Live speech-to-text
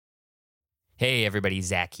Hey everybody,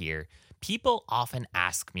 Zach here. People often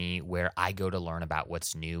ask me where I go to learn about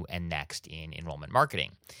what's new and next in enrollment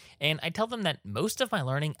marketing. And I tell them that most of my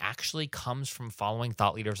learning actually comes from following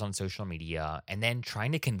thought leaders on social media and then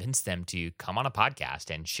trying to convince them to come on a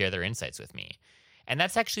podcast and share their insights with me. And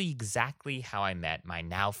that's actually exactly how I met my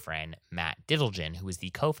now friend, Matt Diddlejan, who is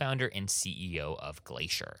the co-founder and CEO of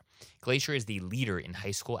Glacier. Glacier is the leader in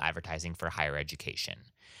high school advertising for higher education.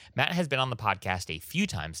 Matt has been on the podcast a few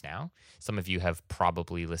times now. Some of you have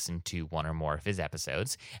probably listened to one or more of his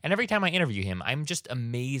episodes. And every time I interview him, I'm just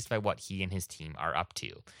amazed by what he and his team are up to.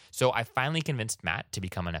 So I finally convinced Matt to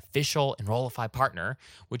become an official Enrollify partner,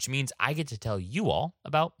 which means I get to tell you all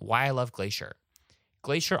about why I love Glacier.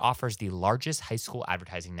 Glacier offers the largest high school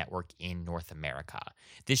advertising network in North America.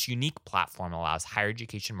 This unique platform allows higher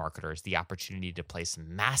education marketers the opportunity to place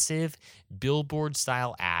massive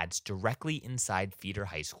billboard-style ads directly inside feeder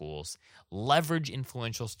high schools, leverage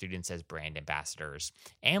influential students as brand ambassadors,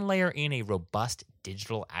 and layer in a robust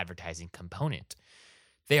digital advertising component.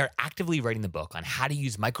 They are actively writing the book on how to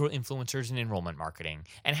use micro-influencers in enrollment marketing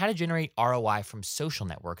and how to generate ROI from social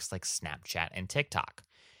networks like Snapchat and TikTok.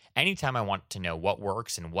 Anytime I want to know what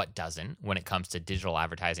works and what doesn't when it comes to digital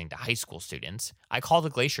advertising to high school students, I call the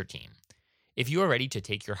Glacier team. If you are ready to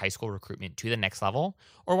take your high school recruitment to the next level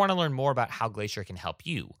or want to learn more about how Glacier can help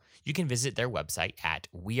you, you can visit their website at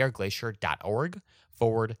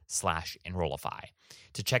weareglacier.org/Enrollify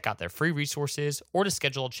to check out their free resources or to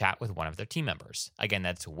schedule a chat with one of their team members. Again,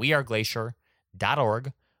 that's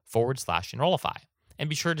weareglacier.org/Enrollify. And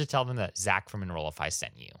be sure to tell them that Zach from Enrollify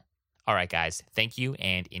sent you. All right, guys, thank you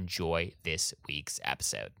and enjoy this week's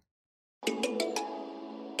episode.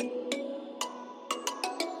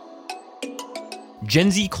 Gen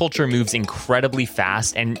Z culture moves incredibly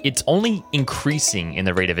fast, and it's only increasing in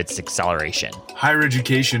the rate of its acceleration. Higher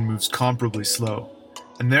education moves comparably slow,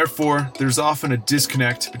 and therefore, there's often a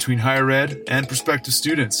disconnect between higher ed and prospective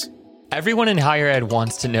students. Everyone in higher ed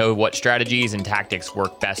wants to know what strategies and tactics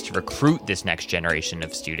work best to recruit this next generation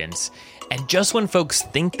of students. And just when folks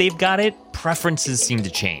think they've got it, preferences seem to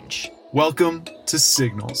change. Welcome to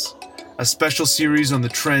Signals, a special series on the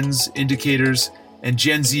trends, indicators, and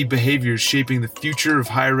Gen Z behaviors shaping the future of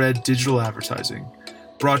higher ed digital advertising.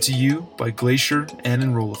 Brought to you by Glacier and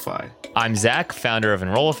Enrollify. I'm Zach, founder of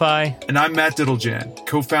Enrollify. And I'm Matt Diddlejan,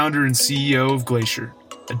 co-founder and CEO of Glacier,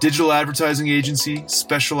 a digital advertising agency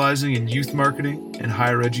specializing in youth marketing and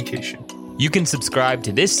higher education. You can subscribe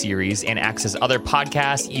to this series and access other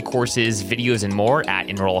podcasts, e-courses, videos, and more at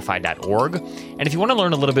enrollify.org. And if you want to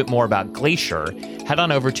learn a little bit more about Glacier, head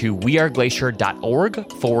on over to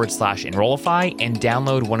weareglacier.org/Enrollify and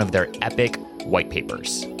download one of their epic white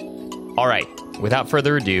papers. All right, without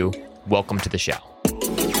further ado, welcome to the show.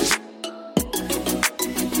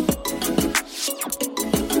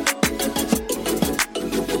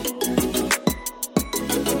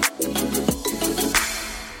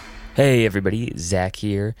 Hey everybody, Zach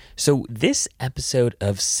here. So this episode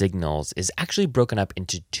of Signals is actually broken up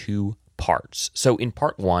into two parts. So in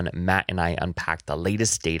part one, Matt and I unpacked the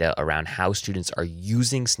latest data around how students are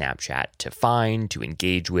using Snapchat to find, to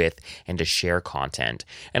engage with, and to share content,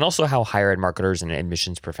 and also how higher ed marketers and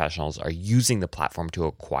admissions professionals are using the platform to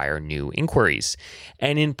acquire new inquiries.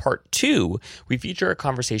 And in part two, we feature a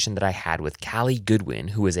conversation that I had with Callie Goodwin,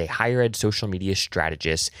 who is a higher ed social media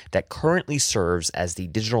strategist that currently serves as the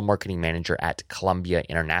digital marketing manager at Columbia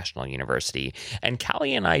International University. And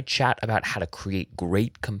Callie and I chat about how to create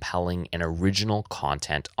great, compelling, and original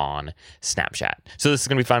content on Snapchat. So this is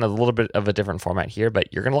going to be fun, a little bit of a different format here,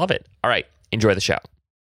 but you're going to love it. All right, enjoy the show.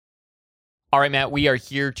 All right, Matt, we are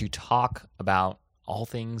here to talk about all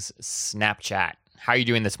things Snapchat. How are you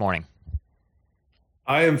doing this morning?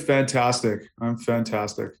 I am fantastic.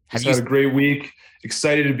 Just had a great week.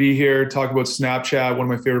 Excited to be here, talk about Snapchat,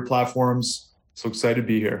 one of my favorite platforms. So excited to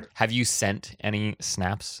be here. Have you sent any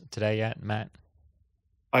snaps today yet, Matt?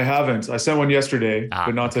 I haven't. I sent one yesterday,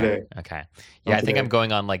 but not today. Okay. Yeah, I think I'm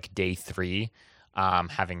going on like day 3,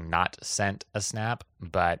 having not sent a snap,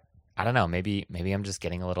 but I don't know. Maybe I'm just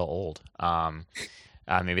getting a little old.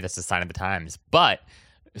 Maybe that's a sign of the times. But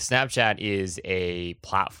Snapchat is a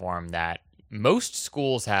platform that most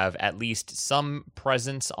schools have at least some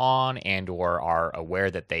presence on and or are aware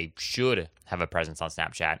that they should have a presence on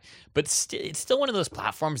Snapchat, but it's still one of those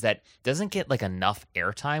platforms that doesn't get like enough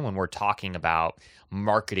airtime when we're talking about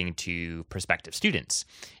marketing to prospective students.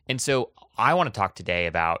 And so I want to talk today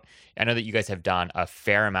about, I know that you guys have done a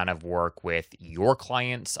fair amount of work with your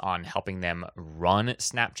clients on helping them run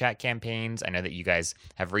Snapchat campaigns. I know that you guys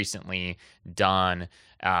have recently done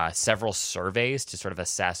several surveys to sort of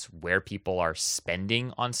assess where people are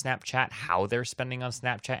spending on Snapchat, how they're spending on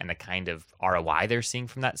Snapchat, and the kind of ROI they're seeing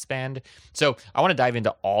from that spend. So I want to dive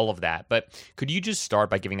into all of that, but could you just start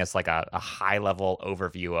by giving us like a high level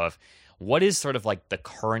overview of what is sort of like the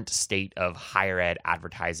current state of higher ed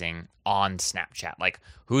advertising on Snapchat? Like,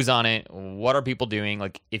 who's on it? What are people doing?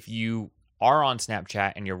 Like, if you are on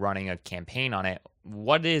Snapchat and you're running a campaign on it,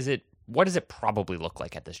 what does it probably look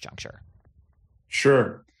like at this juncture?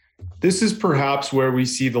 Sure. This is perhaps where we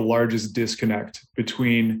see the largest disconnect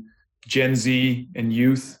between Gen Z and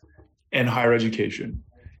youth and higher education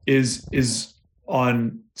is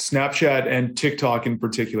on Snapchat and TikTok in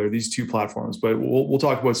particular, these two platforms, but we'll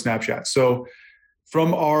talk about Snapchat. So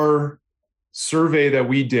from our survey that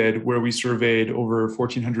we did, where we surveyed over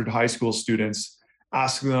 1,400 high school students,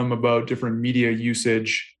 asking them about different media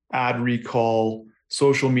usage, ad recall,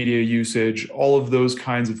 social media usage, all of those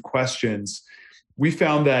kinds of questions, we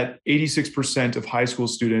found that 86% of high school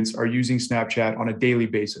students are using Snapchat on a daily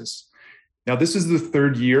basis. Now, this is the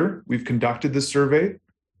third year we've conducted this survey,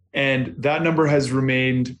 and that number has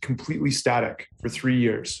remained completely static for 3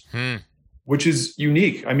 years, which is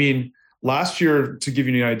unique. I mean, last year, to give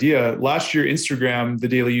you an idea, last year, Instagram, the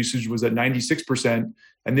daily usage was at 96%,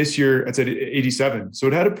 and this year it's at 87. So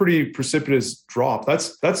it had a pretty precipitous drop.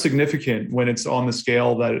 That's significant when it's on the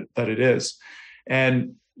scale that it is.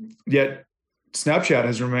 And yet Snapchat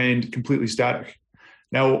has remained completely static.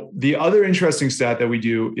 Now, the other interesting stat that we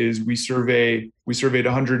do is we surveyed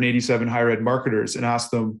 187 higher ed marketers and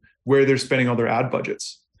asked them where they're spending all their ad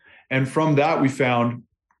budgets. And from that, we found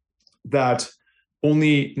that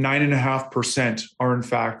only 9.5% are in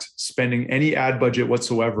fact spending any ad budget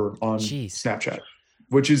whatsoever on Snapchat,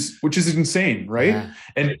 which is insane, right? Yeah.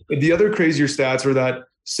 And the other crazier stats are that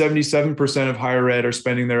 77% of higher ed are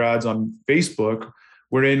spending their ads on Facebook,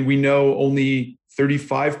 wherein we know only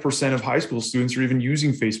 35% of high school students are even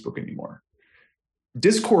using Facebook anymore.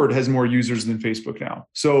 Discord has more users than Facebook now.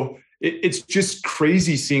 So it's just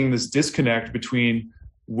crazy seeing this disconnect between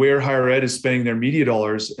where higher ed is spending their media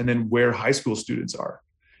dollars and then where high school students are.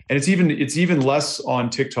 And it's even less on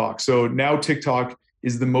TikTok. So now TikTok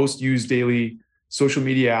is the most used daily social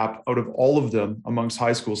media app out of all of them amongst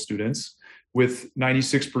high school students, with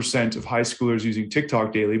 96% of high schoolers using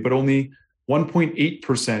TikTok daily, but only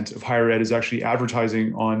 1.8% of higher ed is actually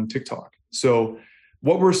advertising on TikTok. So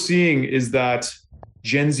what we're seeing is that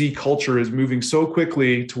Gen Z culture is moving so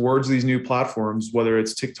quickly towards these new platforms, whether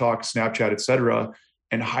it's TikTok, Snapchat, et cetera,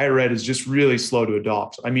 and higher ed is just really slow to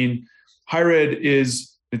adopt. I mean, higher ed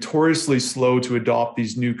is notoriously slow to adopt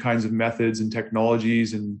these new kinds of methods and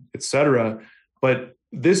technologies and et cetera, but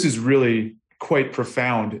this is really quite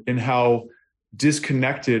profound in how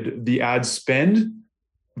disconnected the ad spend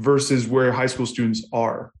versus where high school students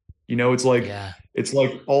are. You know, it's like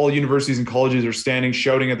all universities and colleges are standing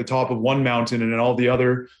shouting at the top of one mountain, and then all the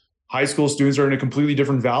other high school students are in a completely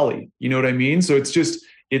different valley. You know what I mean? So it's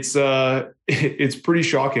pretty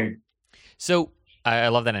shocking. So I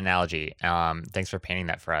love that analogy. Thanks for painting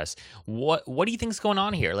that for us. What do you think is going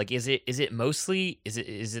on here? Like, is it mostly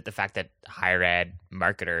the fact that higher ed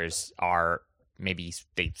marketers are, maybe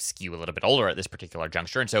they skew a little bit older at this particular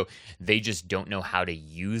juncture, and so they just don't know how to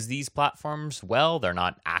use these platforms well? They're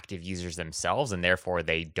not active users themselves, and therefore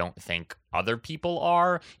they don't think other people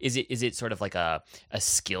are? Is it sort of like a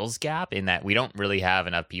skills gap in that we don't really have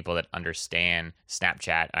enough people that understand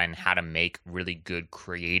Snapchat and how to make really good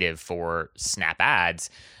creative for Snap ads,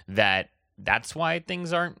 that's why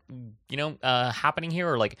things aren't, happening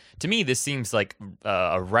here? Or like, to me, this seems like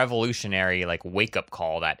a revolutionary, like, wake up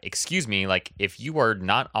call that, excuse me, like, if you are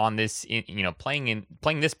not on this, playing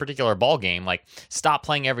this particular ball game, like, stop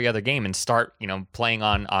playing every other game and start, playing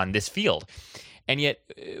on this field. And yet,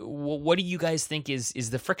 what do you guys think is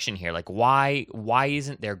the friction here? Like, why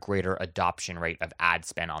isn't there greater adoption rate of ad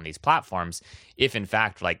spend on these platforms if, in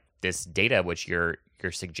fact, like, this data which you're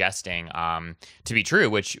suggesting to be true,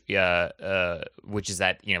 which is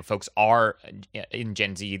that folks are in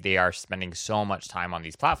Gen Z, they are spending so much time on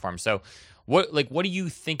these platforms. So what do you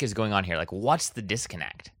think is going on here? Like, what's the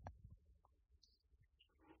disconnect?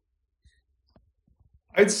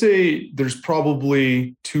 I'd say there's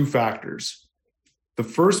probably two factors. The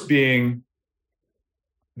first being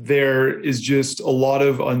there is just a lot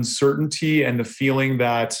of uncertainty and the feeling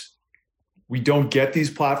that we don't get these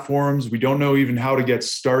platforms. We don't know even how to get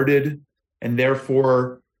started. And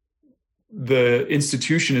therefore, the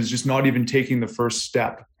institution is just not even taking the first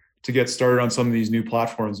step to get started on some of these new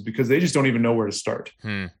platforms because they just don't even know where to start.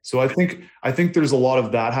 So I think there's a lot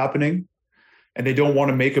of that happening, and they don't want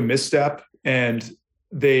to make a misstep, and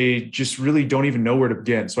they just really don't even know where to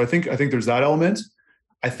begin. So I think there's that element.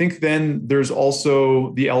 I think then there's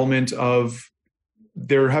also the element of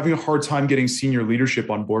they're having a hard time getting senior leadership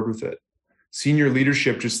on board with it. Senior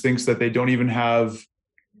leadership just thinks that they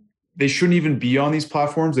shouldn't even be on these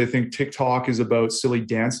platforms. They think TikTok is about silly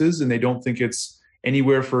dances, and they don't think it's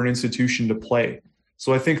anywhere for an institution to play.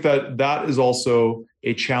 So I think that is also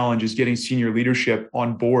a challenge, is getting senior leadership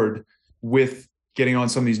on board with getting on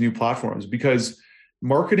some of these new platforms, because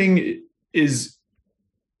marketing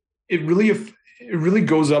it really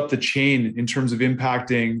goes up the chain in terms of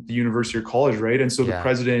impacting the university or college, right? And so the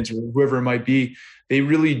president or whoever it might be, they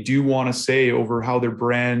really do want to say over how their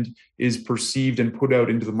brand is perceived and put out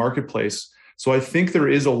into the marketplace. So I think there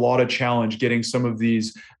is a lot of challenge getting some of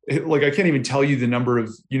these, like I can't even tell you the number of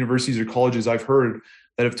universities or colleges I've heard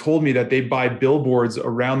that have told me that they buy billboards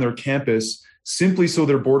around their campus simply so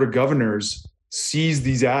their board of governors sees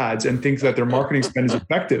these ads and thinks that their marketing spend is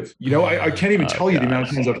effective. I can't even tell you the amount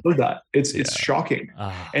of times I've heard that. It's shocking.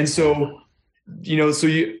 And so,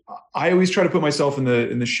 I always try to put myself in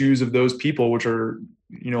the shoes of those people, which are,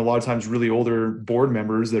 a lot of times really older board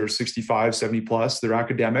members that are 65, 70 plus, they're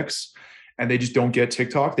academics, and they just don't get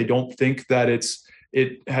TikTok. They don't think that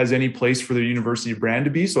it has any place for their university brand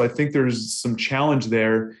to be. So I think there's some challenge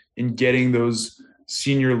there in getting those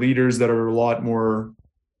senior leaders that are a lot more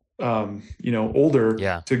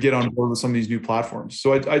older to get on board with some of these new platforms.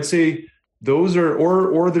 So I'd say those are,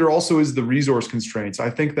 or there also is the resource constraints. I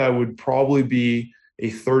think that would probably be a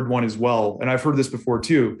third one as well. And I've heard this before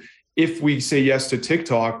too. If we say yes to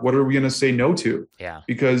TikTok, what are we going to say no to? Yeah.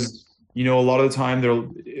 Because, a lot of the time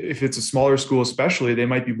if it's a smaller school, especially, they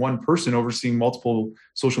might be one person overseeing multiple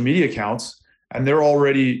social media accounts, and they're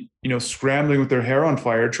already, scrambling with their hair on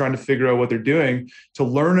fire, trying to figure out what they're doing. To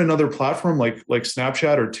learn another platform like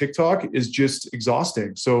Snapchat or TikTok is just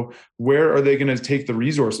exhausting. So where are they going to take the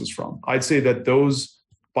resources from? I'd say that those,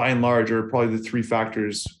 by and large, are probably the three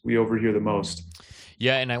factors we overhear the most.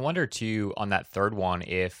 Yeah, and I wonder too, on that third one,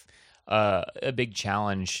 if a big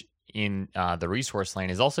challenge in the resource lane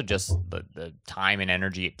is also just the time and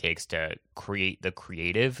energy it takes to create the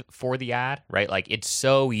creative for the ad, right? Like, it's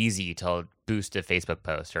so easy to boost a Facebook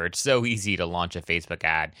post, or it's so easy to launch a Facebook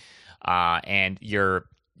ad, and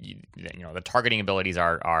the targeting abilities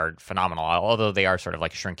are phenomenal, although they are sort of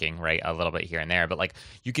like shrinking, right, a little bit here and there. But like,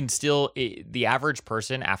 you can still, the average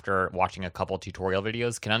person, after watching a couple tutorial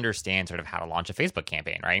videos, can understand sort of how to launch a Facebook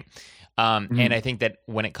campaign, right? And I think that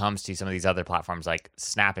when it comes to some of these other platforms, like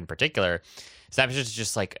Snap in particular, Snap is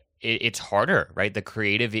just like, it's harder, right? The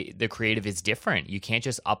creative is different. You can't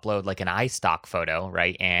just upload like an iStock photo,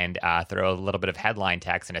 right, and throw a little bit of headline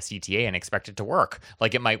text and a CTA and expect it to work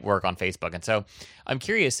like it might work on Facebook. And so I'm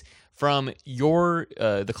curious, from your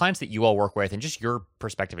the clients that you all work with, and just your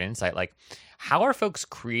perspective and insight, like, how are folks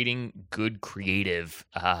creating good creative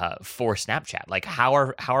for Snapchat? Like, how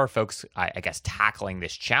are folks, I guess, tackling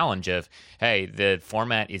this challenge of, hey, the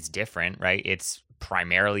format is different, right? It's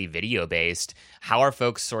primarily video based. How are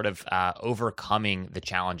folks sort of overcoming the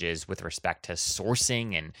challenges with respect to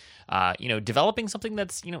sourcing and developing something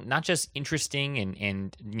that's not just interesting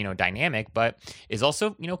and dynamic, but is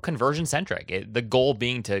also conversion centric? The goal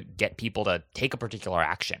being to get people to take a particular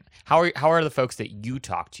action. How are the folks that you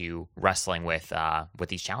talk to wrestling with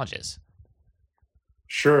these challenges?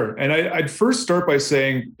 Sure, and I'd first start by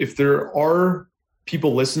saying, if there are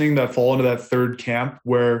people listening that fall into that third camp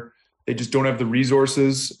where they just don't have the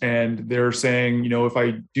resources, and they're saying, if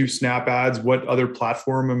I do Snap ads, what other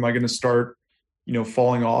platform am I going to start,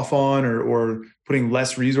 falling off on or putting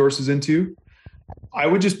less resources into? I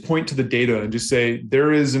would just point to the data and just say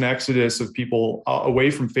there is an exodus of people away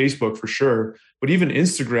from Facebook for sure, but even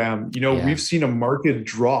Instagram, we've seen a market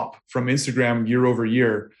drop from Instagram year over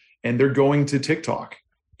year, and they're going to TikTok,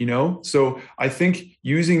 So I think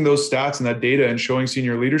using those stats and that data and showing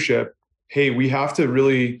senior leadership, hey, we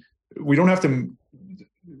don't have to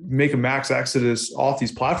make a max exodus off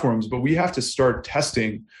these platforms, but we have to start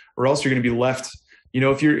testing, or else you're going to be left.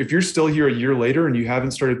 If you're still here a year later and you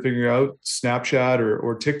haven't started figuring out Snapchat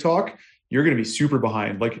or TikTok, you're going to be super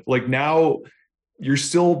behind. Like now you're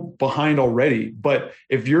still behind already. But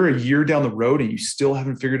if you're a year down the road and you still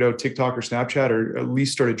haven't figured out TikTok or Snapchat, or at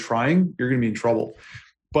least started trying, you're going to be in trouble.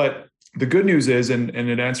 But the good news is, and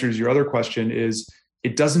it answers your other question, is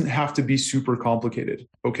it doesn't have to be super complicated.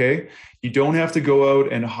 Okay. You don't have to go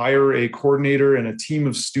out and hire a coordinator and a team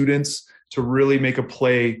of students to really make a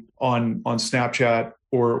play on Snapchat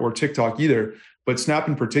or TikTok either, but Snap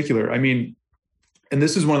in particular. I mean, and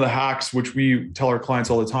this is one of the hacks which we tell our clients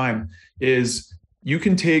all the time, is you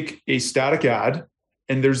can take a static ad,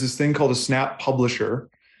 and there's this thing called a Snap Publisher,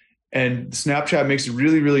 and Snapchat makes it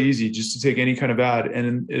really, really easy just to take any kind of ad,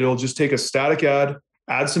 and it'll just take a static ad,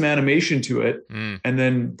 add some animation to it, and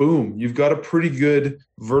then boom, you've got a pretty good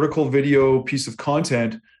vertical video piece of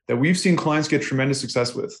content that we've seen clients get tremendous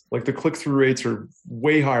success with. Like the click-through rates are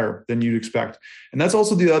way higher than you'd expect. And that's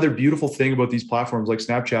also the other beautiful thing about these platforms like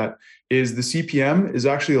Snapchat, is the CPM is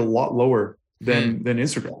actually a lot lower than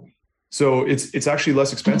Instagram. So it's actually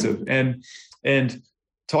less expensive. And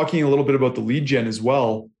talking a little bit about the lead gen as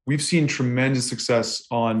well, we've seen tremendous success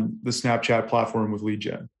on the Snapchat platform with lead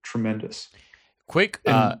gen. Tremendous. Quick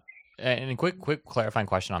clarifying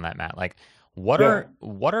question on that, Matt. Like, what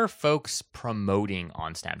are folks promoting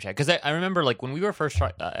on Snapchat? Because I remember, like, when we were first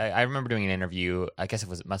I remember doing an interview, I guess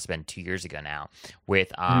it must have been 2 years ago now,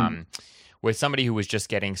 with somebody who was just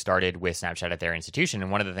getting started with Snapchat at their institution.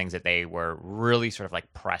 And one of the things that they were really sort of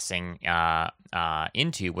like pressing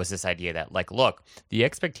into was this idea that, like, look, the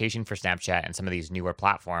expectation for Snapchat and some of these newer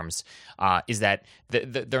platforms is that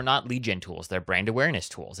they're not lead gen tools, they're brand awareness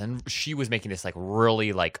tools. And she was making this like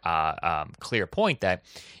really like clear point that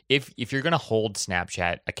if you're going to hold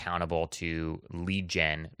Snapchat accountable to lead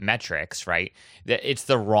gen metrics, right, that it's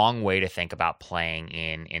the wrong way to think about playing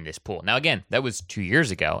in this pool. Now, again, that was 2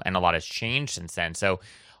 years ago, and a lot has changed since then. So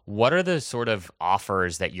what are the sort of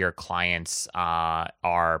offers that your clients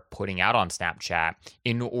are putting out on Snapchat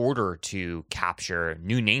in order to capture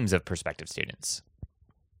new names of prospective students?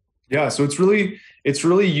 Yeah, so it's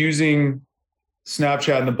really using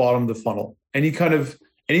Snapchat in the bottom of the funnel. Any kind of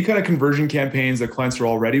conversion campaigns that clients are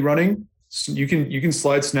already running, you can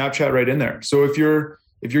slide Snapchat right in there. So if you're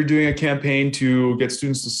doing a campaign to get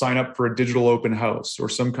students to sign up for a digital open house or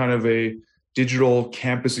some kind of a digital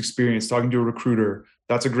campus experience, talking to a recruiter,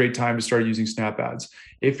 that's a great time to start using Snap ads.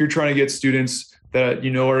 If you're trying to get students that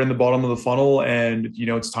are in the bottom of the funnel and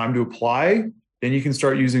it's time to apply, then you can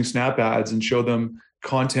start using Snap ads and show them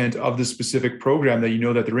content of the specific program that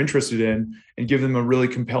that they're interested in, and give them a really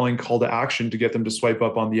compelling call to action to get them to swipe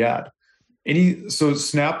up on the ad. So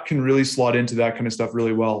Snap can really slot into that kind of stuff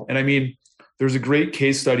really well. And I mean, there's a great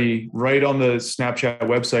case study right on the Snapchat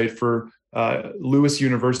website for Lewis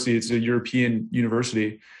University. It's a European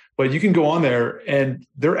university, but you can go on there and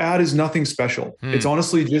their ad is nothing special. It's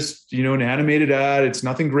honestly just, an animated ad. It's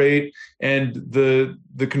nothing great. And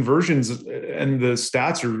the conversions and the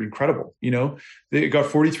stats are incredible. They got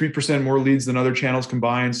 43% more leads than other channels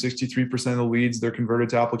combined, 63% of the leads, they're converted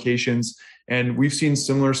to applications. And we've seen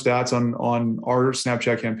similar stats on our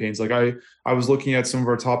Snapchat campaigns. Like I was looking at some of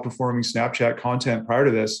our top performing Snapchat content prior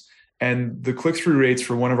to this, and the click-through rates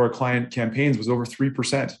for one of our client campaigns was over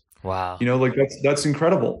 3%. Wow. That's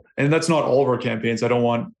incredible. And that's not all of our campaigns. I don't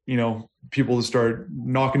want, people to start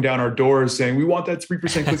knocking down our doors saying, we want that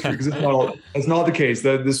 3% click-through, because it's not the case.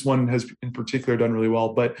 That this one has in particular done really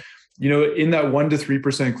well. But, in that 1 to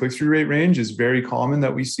 3% click-through rate range is very common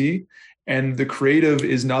that we see. And the creative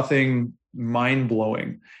is nothing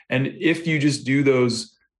mind-blowing. And if you just do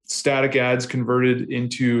those static ads converted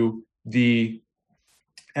into the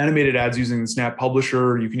animated ads using the Snap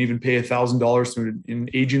Publisher, you can even pay $1,000 to an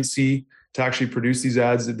agency to actually produce these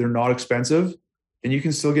ads. That they're not expensive, and you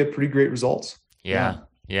can still get pretty great results. Yeah.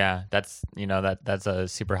 That's that's a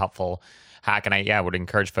super helpful hack, and I would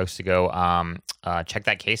encourage folks to go check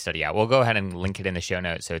that case study out. We'll go ahead and link it in the show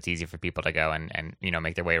notes so it's easy for people to go and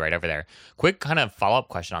make their way right over there. Quick kind of follow up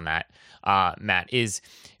question on that, Matt, is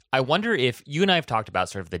I wonder if you and I have talked about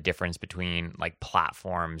sort of the difference between like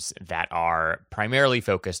platforms that are primarily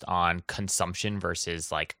focused on consumption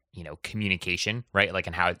versus like, communication, right? Like,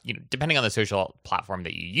 and how, depending on the social platform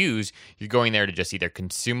that you use, you're going there to just either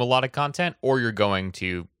consume a lot of content or you're going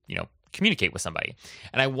to, communicate with somebody.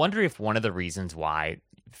 And I wonder if one of the reasons why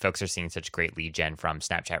folks are seeing such great lead gen from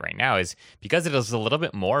Snapchat right now is because it is a little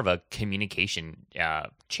bit more of a communication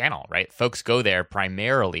channel, right? Folks go there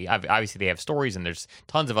primarily. Obviously, they have stories and there's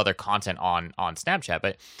tons of other content on Snapchat,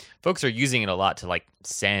 but folks are using it a lot to like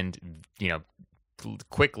send,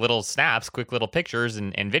 quick little snaps, quick little pictures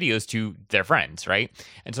and videos to their friends, right?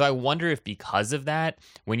 And so I wonder if because of that,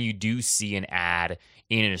 when you do see an ad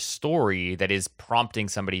in a story that is prompting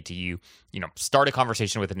somebody to start a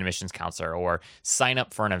conversation with an admissions counselor or sign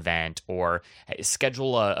up for an event or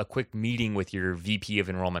schedule a quick meeting with your VP of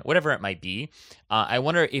enrollment, whatever it might be, I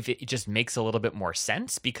wonder if it just makes a little bit more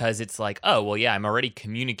sense because it's like, oh, well, yeah, I'm already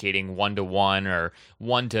communicating one-to-one or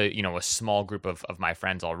one to, a small group of my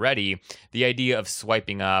friends already. The idea of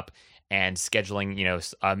swiping up and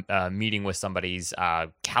scheduling, a meeting with somebody's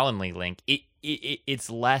Calendly link, it's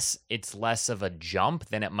less of a jump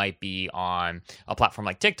than it might be on a platform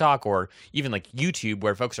like TikTok or even like YouTube,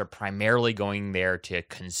 where folks are primarily going there to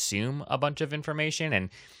consume a bunch of information and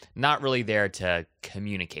not really there to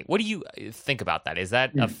communicate. What do you think about that? Is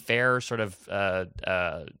that a fair sort of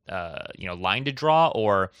line to draw,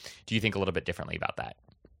 or do you think a little bit differently about that?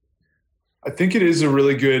 I think it is a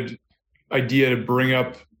really good idea to bring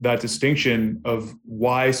up that distinction of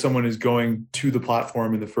why someone is going to the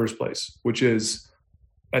platform in the first place, which is,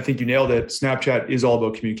 I think you nailed it. Snapchat is all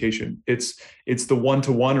about communication. It's the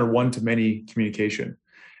one-to-one or one-to-many communication.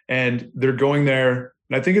 And they're going there.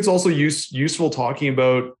 And I think it's also useful talking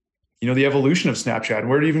about, the evolution of Snapchat and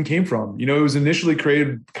where it even came from. It was initially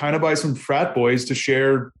created kind of by some frat boys to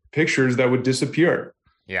share pictures that would disappear.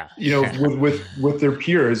 Yeah. with their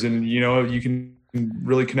peers. And, you can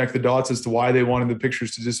really connect the dots as to why they wanted the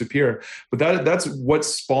pictures to disappear. But that's what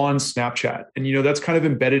spawned Snapchat. And, that's kind of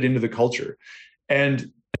embedded into the culture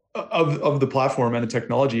and of the platform and the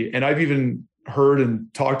technology. And I've even heard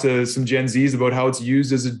and talked to some Gen Zs about how it's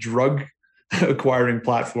used as a drug acquiring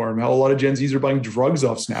platform, how a lot of Gen Zs are buying drugs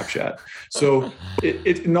off Snapchat. So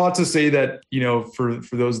it's not to say that, for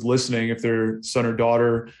those listening, if their son or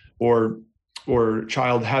daughter or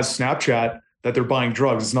child has Snapchat, that they're buying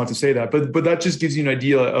drugs. It's not to say that, but that just gives you an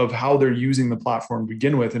idea of how they're using the platform to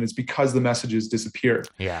begin with. And it's because the messages disappear.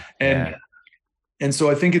 Yeah. And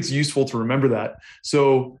so I think it's useful to remember that.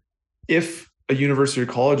 So if a university or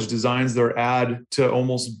college designs their ad to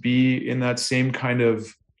almost be in that same kind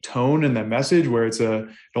of tone and that message where it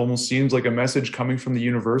almost seems like a message coming from the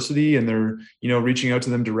university and they're, reaching out to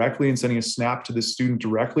them directly and sending a snap to the student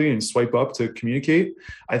directly and swipe up to communicate.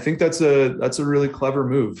 I think that's a really clever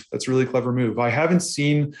move. That's a really clever move. I haven't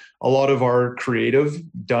seen a lot of our creative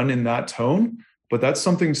done in that tone, but that's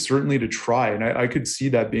something certainly to try. And I could see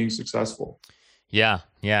that being successful. Yeah.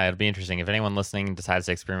 It'll be interesting. If anyone listening decides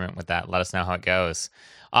to experiment with that, let us know how it goes.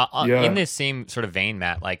 In this same sort of vein,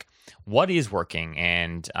 Matt, like what is working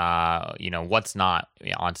and, what's not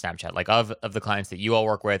on Snapchat, like of the clients that you all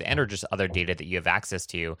work with and or just other data that you have access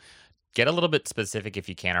to, get a little bit specific if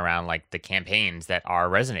you can around like the campaigns that are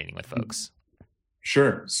resonating with folks.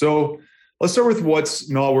 Sure. So let's start with what's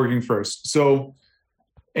not working first. So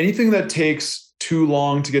anything that takes too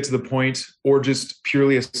long to get to the point or just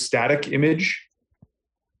purely a static image,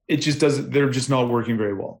 they're just not working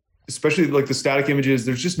very well. Especially like the static images,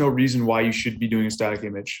 there's just no reason why you should be doing a static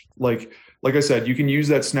image. Like I said, you can use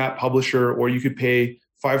that Snap publisher, or you could pay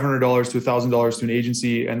 $500 to $1,000 to an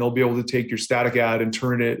agency, and they'll be able to take your static ad and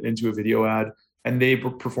turn it into a video ad, and they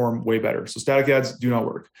perform way better. So static ads do not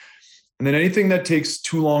work. And then anything that takes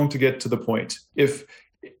too long to get to the point, if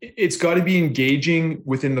it's got to be engaging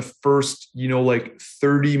within the first,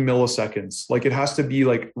 30 milliseconds, like it has to be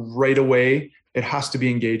like right away. It has to be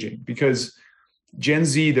engaging because Gen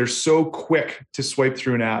Z, they're so quick to swipe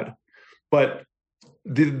through an ad. But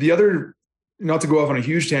the other, not to go off on a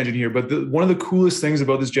huge tangent here, but one of the coolest things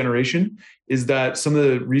about this generation is that some of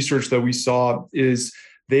the research that we saw is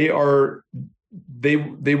they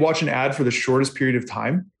watch an ad for the shortest period of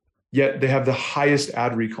time, yet they have the highest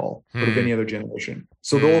ad recall out of any other generation.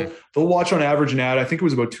 So they'll watch on average an ad, I think it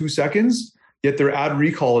was about 2 seconds, yet their ad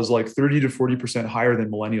recall is like 30 to 40% higher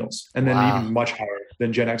than millennials, and then even much higher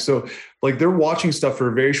than Gen X. So like they're watching stuff for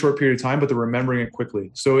a very short period of time, but they're remembering it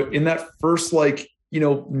quickly. So in that first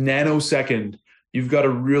nanosecond, you've got to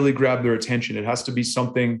really grab their attention. It has to be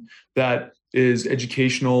something that is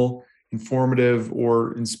educational, informative,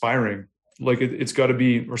 or inspiring. Like it's got to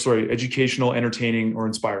be, educational, entertaining, or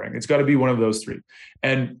inspiring. It's got to be one of those three.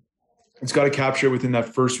 And it's got to capture it within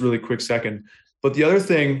that first really quick second. But the other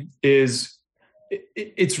thing is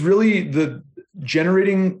it's really the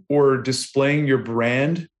generating or displaying your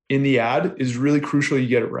brand in the ad is really crucial. You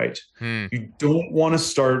get it right. You don't want to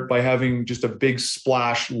start by having just a big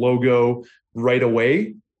splash logo right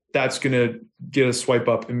away. That's going to get a swipe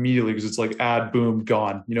up immediately because it's like ad, boom,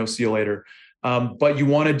 gone, see you later. But you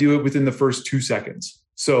want to do it within the first 2 seconds.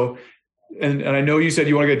 So, and I know you said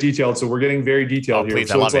you want to get detailed, so we're getting very detailed here. Please,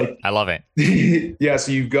 so I love it. Yeah.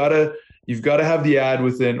 So you've got to you've got to have the ad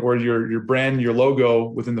within, or your brand, your logo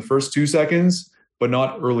within the first 2 seconds, but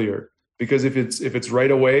not earlier. Because if it's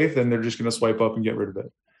right away, then they're just going to swipe up and get rid of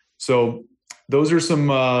it. So those are some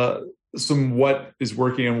what is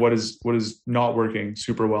working and what is not working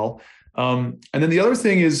super well. And then the other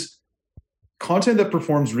thing is content that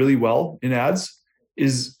performs really well in ads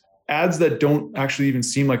is ads that don't actually even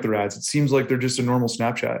seem like they're ads. It seems like they're just a normal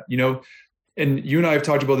Snapchat, and you and I have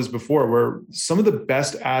talked about this before, where some of the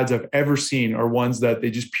best ads I've ever seen are ones that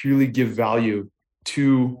they just purely give value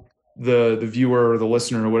to the viewer or the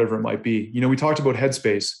listener or whatever it might be. We talked about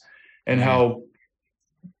Headspace and how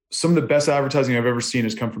some of the best advertising I've ever seen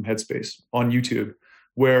has come from Headspace on YouTube,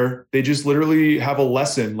 where they just literally have a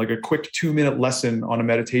lesson, like a quick 2-minute lesson on a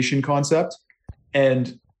meditation concept.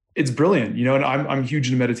 And it's brilliant, and I'm huge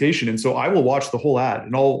into meditation. And so I will watch the whole ad,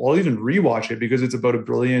 and I'll even rewatch it because it's about a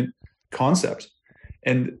brilliant concept.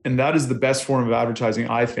 And that is the best form of advertising,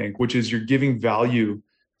 I think, which is you're giving value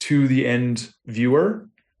to the end viewer,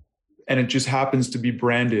 and it just happens to be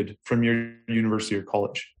branded from your university or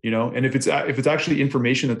college, and if it's actually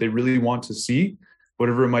information that they really want to see,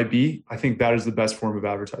 whatever it might be, I think that is the best form of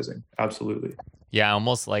advertising. Absolutely. Yeah,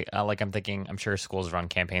 almost like I'm thinking, I'm sure schools run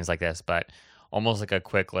campaigns like this, but almost like a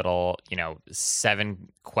quick little, 7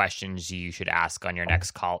 questions you should ask on your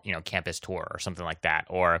next campus tour or something like that.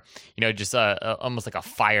 Or, just almost like a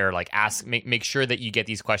fire, like make sure that you get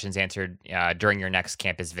these questions answered during your next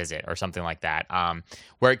campus visit or something like that.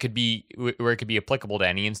 Where it could be applicable to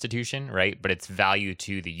any institution, right? But it's value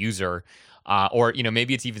to the user. Or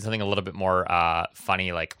maybe it's even something a little bit more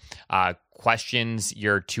funny, like questions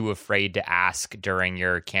you're too afraid to ask during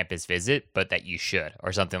your campus visit, but that you should,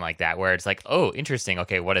 or something like that, where it's like, oh, interesting.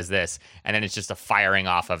 Okay, what is this? And then it's just a firing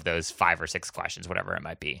off of those 5 or 6 questions, whatever it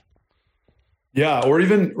might be. Yeah, or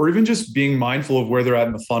even just being mindful of where they're at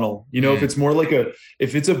in the funnel. If it's more like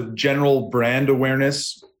if it's a general brand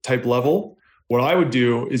awareness type level, what I would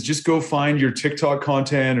do is just go find your TikTok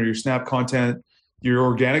content or your Snap content, your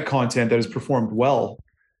organic content that has performed well,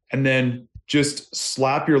 and then just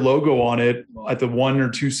slap your logo on it at the 1 or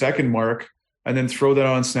 2 second mark, and then throw that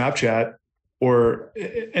on Snapchat,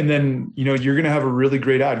 and then you're going to have a really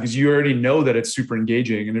great ad because you already know that it's super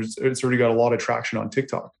engaging and it's already got a lot of traction on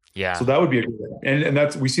TikTok. Yeah. So that would be a good ad.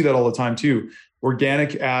 And we see that all the time too.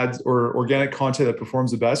 Organic ads or organic content that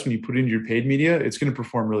performs the best, when you put it into your paid media, it's going to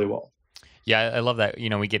perform really well. Yeah, I love that.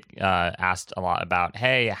 We get asked a lot about,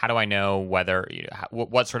 hey, how do I know whether,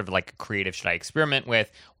 what sort of like creative should I experiment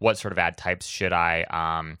with? What sort of ad types should I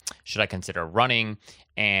consider running?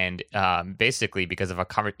 And basically, because of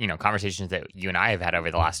conversations that you and I have had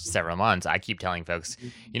over the last several months, I keep telling folks,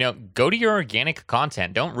 go to your organic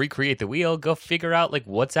content. Don't recreate the wheel. Go figure out like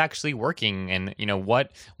what's actually working, and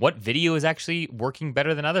what video is actually working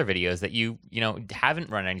better than other videos that you haven't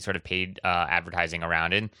run any sort of paid advertising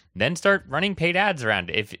around, and then start running paid ads around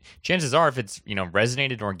it. If chances are, if it's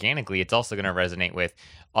resonated organically, it's also going to resonate with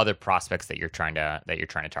other prospects that you're trying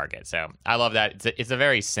to target. So I love that. It's a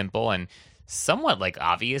very simple and somewhat like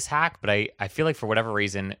obvious hack, but I feel like for whatever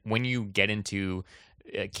reason, when you get into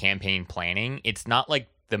campaign planning, it's not like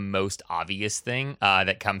the most obvious thing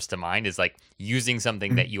that comes to mind is like using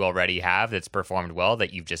something that you already have that's performed well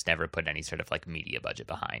that you've just never put any sort of like media budget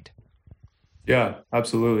behind. Yeah,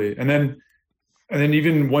 absolutely. And then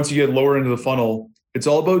even once you get lower into the funnel, it's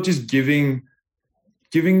all about just giving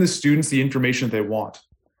the students the information that they want.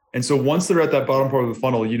 And so once they're at that bottom part of the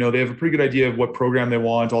funnel, they have a pretty good idea of what program they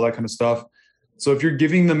want, all that kind of stuff. So if you're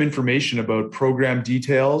giving them information about program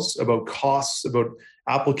details, about costs, about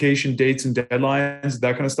application dates and deadlines,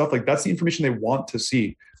 that kind of stuff, like that's the information they want to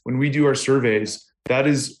see. When we do our surveys, that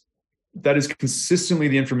is consistently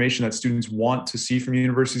the information that students want to see from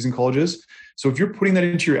universities and colleges. So if you're putting that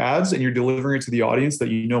into your ads and you're delivering it to the audience that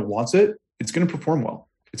wants it, it's going to perform well.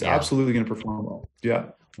 It's absolutely going to perform well. Yeah.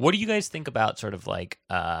 What do you guys think about sort of like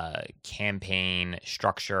campaign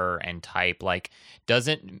structure and type? Like, is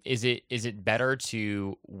it better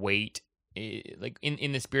to wait, like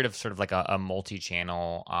in the spirit of sort of like a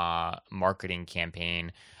multi-channel marketing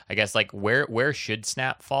campaign? I guess like where should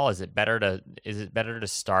Snap fall? Is it better to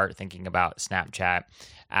start thinking about Snapchat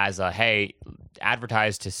as a, hey,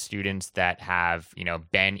 advertise to students that have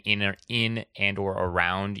been in and or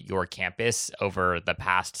around your campus over the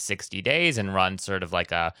past 60 days and run sort of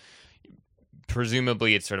like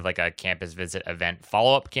presumably it's sort of like a campus visit event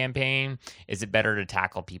follow-up campaign? Is it better to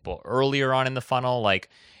tackle people earlier on in the funnel? Like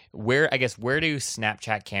where do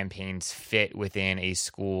Snapchat campaigns fit within a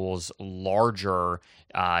school's larger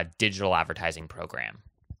digital advertising program?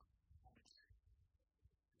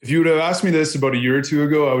 If you would have asked me this about a year or two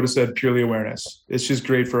ago, I would have said purely awareness. It's just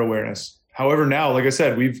great for awareness. However, now, like I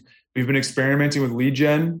said, we've we've been experimenting with lead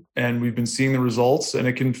gen, and we've been seeing the results, and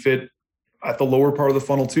it can fit at the lower part of the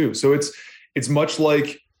funnel too. So it's much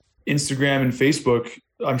like Instagram and Facebook.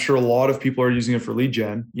 I'm sure a lot of people are using it for lead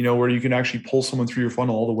gen, where you can actually pull someone through your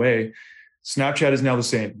funnel all the way. Snapchat is now the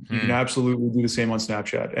same. You can absolutely do the same on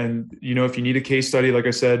Snapchat. And, if you need a case study, like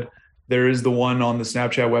I said, there is the one on the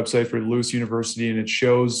Snapchat website for Lewis University, and it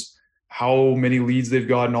shows how many leads they've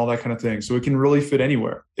got and all that kind of thing. So it can really fit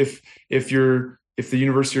anywhere. If the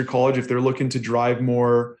university or college, if they're looking to drive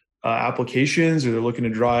more applications, or they're looking to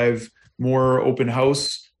drive more open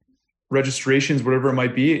house registrations, whatever it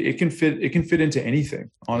might be, it can fit into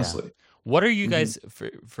anything, honestly. Yeah. What are you guys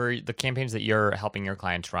for the campaigns that you're helping your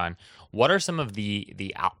clients run? What are some of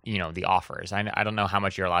the offers? I don't know how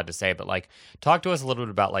much you're allowed to say, but like, talk to us a little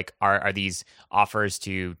bit about like, are these offers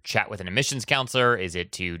to chat with an admissions counselor? Is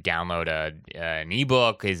it to download an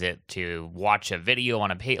ebook? Is it to watch a video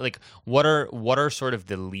on a page? Like, what are sort of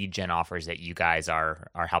the lead gen offers that you guys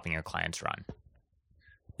are helping your clients run?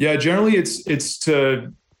 Yeah, generally it's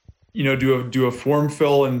to do a form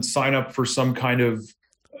fill and sign up for some kind of.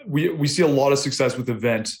 We see a lot of success with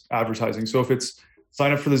event advertising. So if it's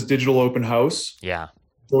sign up for this digital open house,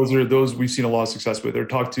 those we've seen a lot of success with. Or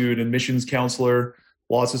talk to an admissions counselor,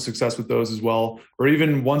 lots of success with those as well. Or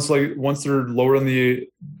even once they're lower in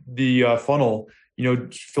the funnel,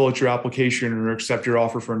 fill out your application or accept your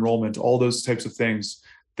offer for enrollment. All those types of things,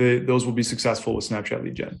 those will be successful with Snapchat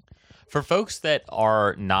lead gen. For folks that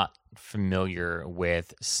are not familiar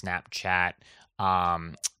with Snapchat,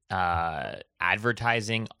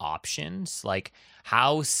 advertising options, like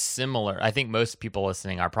how similar, I think most people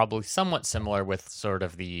listening are probably somewhat similar with sort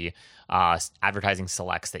of the advertising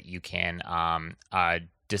selects that you can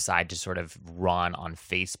decide to sort of run on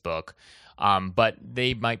Facebook. But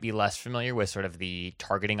they might be less familiar with sort of the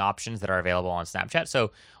targeting options that are available on Snapchat.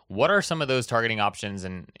 So what are some of those targeting options,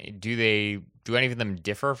 and do any of them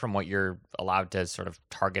differ from what you're allowed to sort of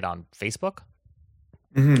target on Facebook?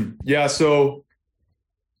 Mm-hmm. Yeah. So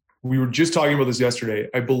we were just talking about this yesterday.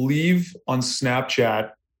 I believe on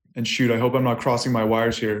Snapchat, and shoot, I hope I'm not crossing my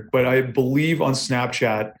wires here, but I believe on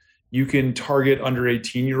Snapchat, you can target under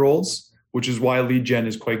 18-year-olds, which is why lead gen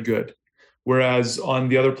is quite good. Whereas on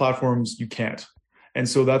the other platforms, you can't. And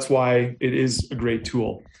so that's why it is a great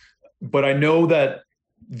tool. But I know that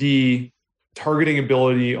the targeting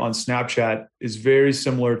ability on Snapchat is very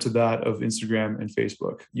similar to that of Instagram and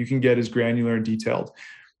Facebook. You can get as granular and detailed,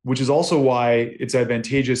 which is also why it's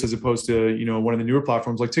advantageous as opposed to, one of the newer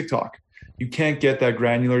platforms like TikTok. You can't get that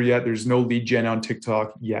granular yet. There's no lead gen on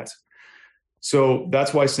TikTok yet. So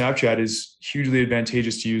that's why Snapchat is hugely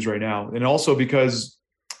advantageous to use right now. And also because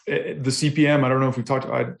the CPM, I don't know if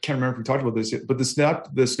I can't remember if we talked about this yet, but the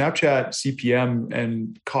Snapchat CPM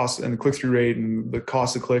and cost and the click-through rate and the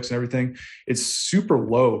cost of clicks and everything, it's super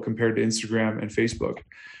low compared to Instagram and Facebook.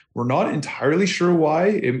 We're not entirely sure why.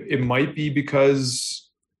 It might be because,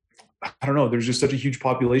 I don't know, there's just such a huge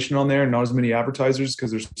population on there and not as many advertisers because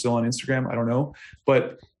they're still on Instagram. I don't know.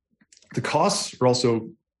 But the costs are also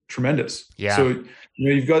tremendous. Yeah. So,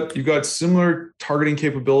 you've got similar targeting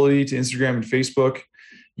capability to Instagram and Facebook.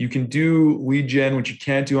 You can do lead gen, which you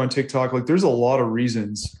can't do on TikTok. Like, there's a lot of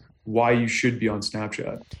reasons why you should be on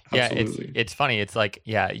Snapchat. Absolutely. Yeah, it's funny. It's like,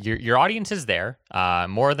 your audience is there.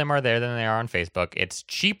 More of them are there than they are on Facebook. It's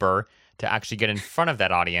cheaper to actually get in front of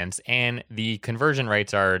that audience, and the conversion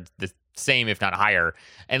rates are the same, if not higher.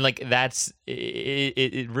 And like, that's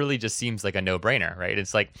it really just seems like a no-brainer, right?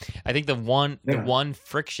 It's like, I think the one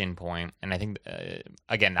friction point, and I think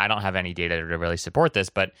again, I don't have any data to really support this,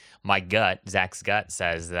 but my gut, Zach's gut,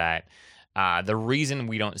 says that the reason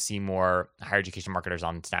we don't see more higher education marketers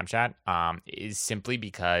on Snapchat is simply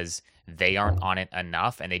because they aren't on it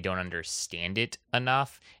enough and they don't understand it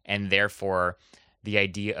enough, and therefore the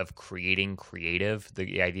idea of creating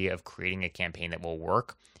the idea of creating a campaign that will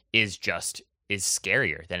work is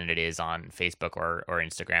scarier than it is on Facebook or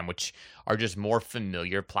Instagram, which are just more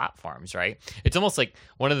familiar platforms, right? It's almost like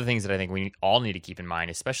one of the things that I think we all need to keep in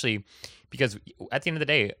mind, especially because at the end of the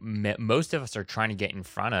day, most of us are trying to get in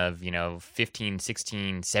front of, 15,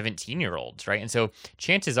 16, 17-year-olds, right? And so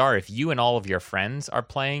chances are, if you and all of your friends are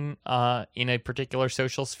playing in a particular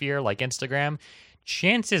social sphere like Instagram,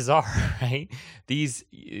 chances are, right, these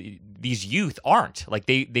youth aren't, like,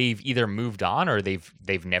 they've either moved on or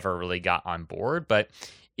they've never really got on board. But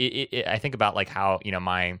I think about like how,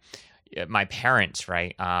 my parents,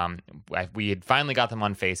 right, we had finally got them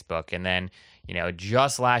on Facebook, and then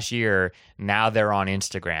just last year, now they're on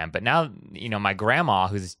Instagram. But now, my grandma,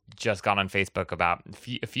 who's just got on Facebook about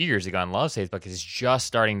a few years ago and loves Facebook, is just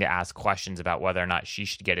starting to ask questions about whether or not she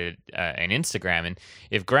should get an Instagram. And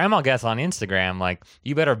if grandma gets on Instagram, like,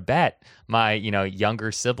 you better bet my,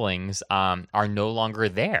 younger siblings are no longer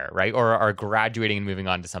there, right? Or are graduating and moving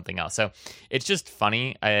on to something else. So it's just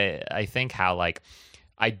funny. I think how, like,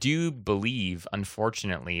 I do believe,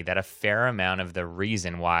 unfortunately, that a fair amount of the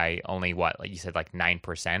reason why only like you said, like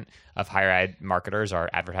 9% of higher ed marketers are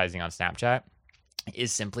advertising on Snapchat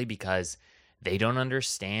is simply because they don't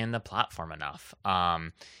understand the platform enough.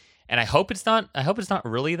 And I hope it's not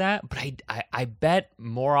really that, but I bet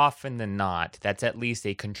more often than not, that's at least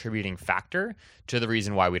a contributing factor to the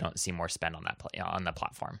reason why we don't see more spend on on the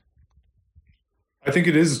platform. I think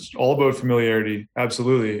it is all about familiarity.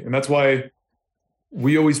 Absolutely. And that's why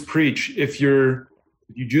we always preach, if you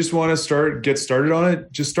just want to get started on it,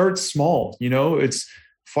 just start small. It's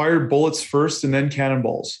fire bullets first and then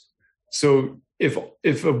cannonballs. So if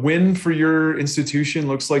a win for your institution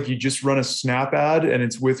looks like you just run a Snap ad and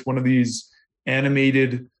it's with one of these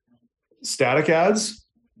animated static ads,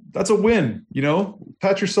 that's a win.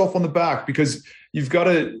 Pat yourself on the back, because you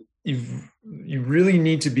really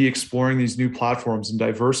need to be exploring these new platforms and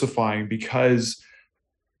diversifying, because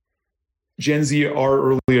Gen Z are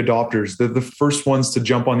early adopters. They're the first ones to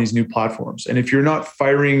jump on these new platforms. And if you're not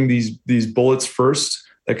firing these bullets first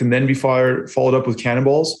that can then be followed up with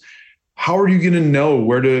cannonballs, how are you going to know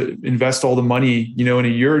where to invest all the money, in a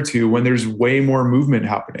year or two when there's way more movement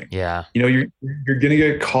happening? Yeah. You're going to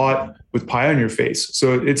get caught with pie on your face.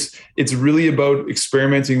 So it's really about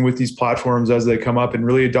experimenting with these platforms as they come up and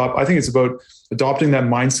really I think it's about adopting that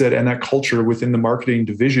mindset and that culture within the marketing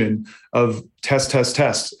division of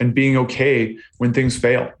test, and being okay when things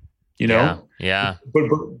fail, Yeah.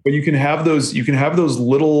 But you can have those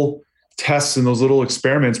little tests and those little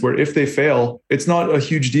experiments where if they fail, it's not a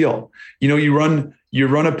huge deal. You run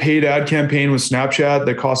a paid ad campaign with Snapchat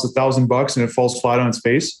that costs $1,000 and it falls flat on its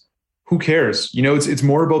face. Who cares? It's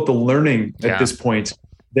more about the learning at this point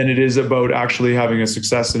than it is about actually having a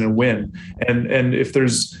success and a win. And if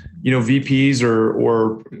there's, VPs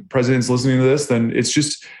or presidents listening to this, then it's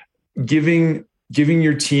just giving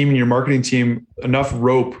your team and your marketing team enough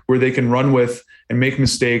rope where they can run with and make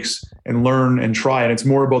mistakes and learn and try. And it's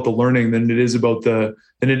more about the learning than it is about the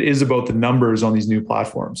numbers on these new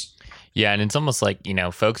platforms. Yeah. And it's almost like,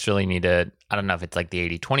 folks really need to, I don't know if it's like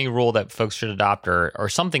the 80-20 rule that folks should adopt or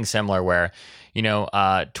something similar where,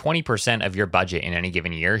 20% of your budget in any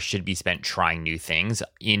given year should be spent trying new things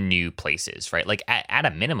in new places, right? Like at a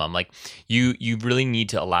minimum, like you really need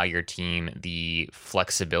to allow your team the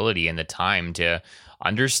flexibility and the time to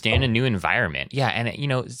understand a new environment. Yeah. And,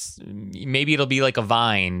 maybe it'll be like a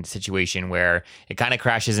Vine situation where it kind of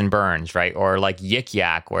crashes and burns, right? Or like Yik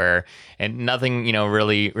Yak and nothing,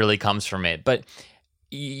 really comes from it. But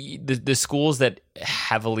the schools that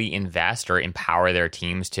heavily invest or empower their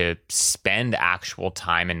teams to spend actual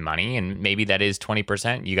time and money, and maybe that is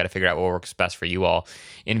 20%, you got to figure out what works best for you all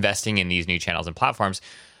investing in these new channels and platforms.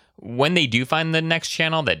 When they do find the next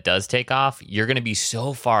channel that does take off, you're going to be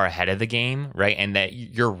so far ahead of the game, right? And that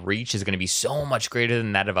your reach is going to be so much greater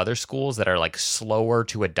than that of other schools that are like slower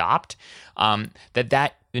to adopt,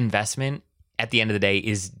 that investment at the end of the day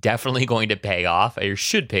is definitely going to pay off, or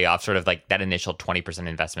should pay off, sort of like that initial 20%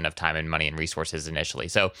 investment of time and money and resources initially.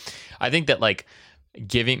 So I think that like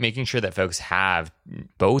making sure that folks have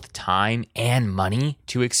both time and money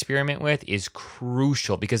to experiment with is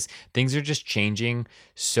crucial, because things are just changing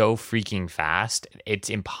so freaking fast.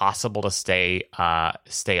 It's impossible to stay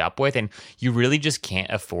up with, and you really just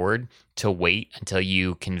can't afford to wait until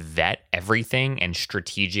you can vet everything and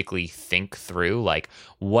strategically think through, like,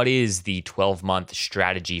 what is the 12-month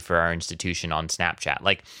strategy for our institution on Snapchat?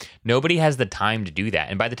 Like, nobody has the time to do that.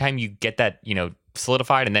 And by the time you get that,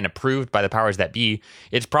 solidified and then approved by the powers that be,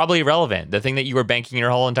 it's probably irrelevant. The thing that you were banking your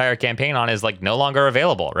whole entire campaign on is like no longer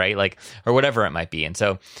available, right? Like, or whatever it might be. And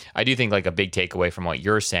so I do think like a big takeaway from what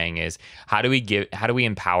you're saying is how do we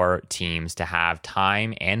empower teams to have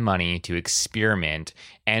time and money to experiment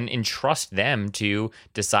and entrust them to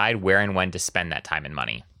decide where and when to spend that time and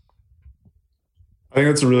money? I think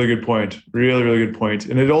that's a really good point. Really, really good point.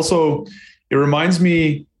 And it reminds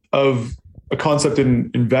me of a concept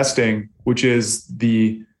in investing, which is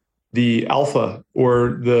the alpha,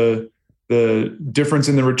 or the difference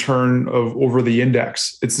in the return over the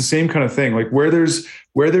index. It's the same kind of thing. Like where there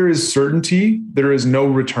is certainty, there is no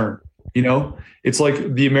return. It's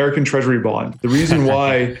like the American Treasury bond. The reason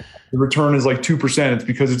why the return is like 2%, it's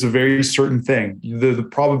because it's a very certain thing. The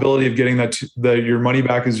probability of getting your money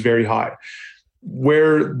back is very high.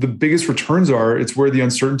 Where the biggest returns are, it's where the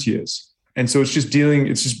uncertainty is. And so it's just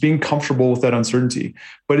being comfortable with that uncertainty.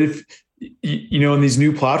 But if, in these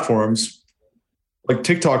new platforms, like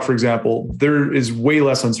TikTok, for example, there is way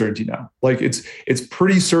less uncertainty now. Like it's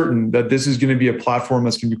pretty certain that this is going to be a platform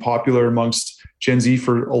that's going to be popular amongst Gen Z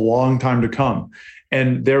for a long time to come.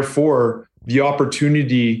 And therefore, the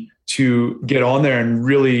opportunity to get on there and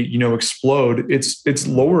really, explode, it's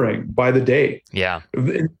lowering by the day. Yeah.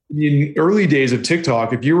 In the early days of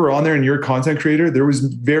TikTok, if you were on there and you're a content creator, there was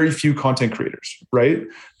very few content creators, right?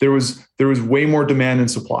 There was way more demand than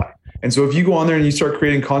supply. And so if you go on there and you start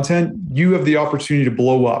creating content, you have the opportunity to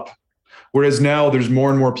blow up. Whereas now there's more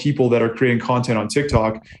and more people that are creating content on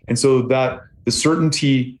TikTok. And so that the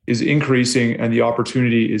certainty is increasing and the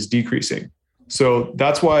opportunity is decreasing. So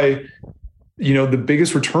that's why, the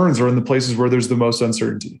biggest returns are in the places where there's the most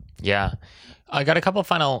uncertainty. Yeah. I got a couple of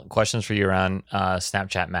final questions for you around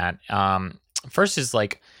Snapchat, Matt. First is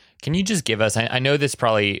can you just give us, I know this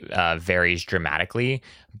probably varies dramatically,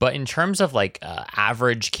 but in terms of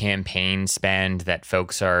average campaign spend that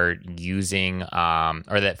folks are using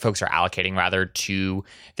or that folks are allocating rather to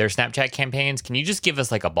their Snapchat campaigns, can you just give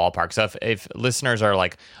us a ballpark? So if listeners are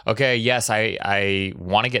okay, yes, I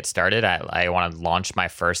want to get started. I want to launch my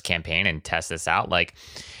first campaign and test this out.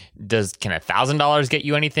 Can $1,000 get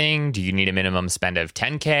you anything? Do you need a minimum spend of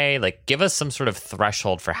 $10K? Give us some sort of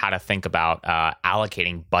threshold for how to think about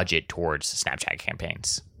allocating budget towards Snapchat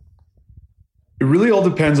campaigns. It really all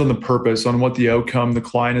depends on the purpose, on what the outcome the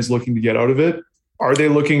client is looking to get out of it. Are they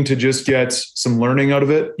looking to just get some learning out of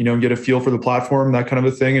it, get a feel for the platform, that kind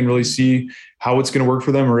of a thing, and really see how it's going to work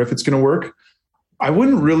for them or if it's going to work? I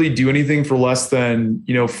wouldn't really do anything for less than,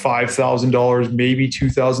 $5,000, maybe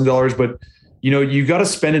 $2,000, but you got to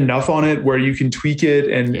spend enough on it where you can tweak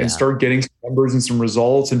it and start getting some numbers and some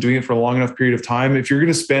results and doing it for a long enough period of time. If you're going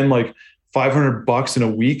to spend $500 in a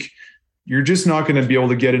week, you're just not going to be able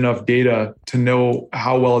to get enough data to know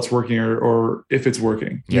how well it's working or if it's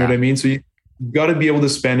working. You know what I mean? So you've got to be able to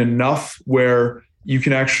spend enough where you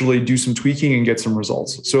can actually do some tweaking and get some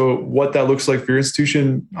results. So what that looks like for your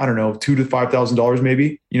institution, I don't know, $2,000 to $5,000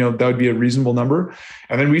 maybe, that would be a reasonable number.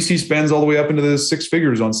 And then we see spends all the way up into the six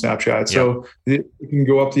figures on Snapchat. So it can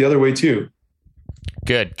go up the other way too.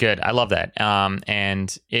 Good. I love that.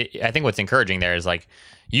 And I think what's encouraging there is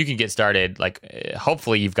you can get started.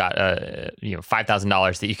 Hopefully you've got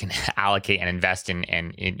 $5,000 that you can allocate and invest in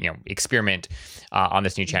and experiment on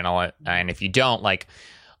this new channel. And if you don't,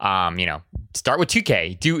 start with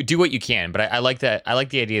 2K, do what you can. But I like that. I like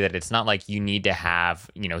the idea that it's not like you need to have,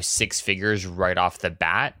 six figures right off the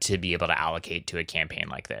bat to be able to allocate to a campaign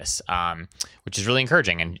like this, which is really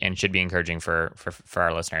encouraging and should be encouraging for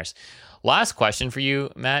our listeners. Last question for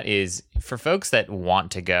you, Matt, is for folks that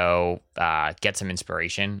want to go get some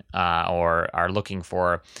inspiration or are looking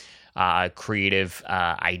for creative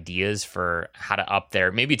ideas for how to up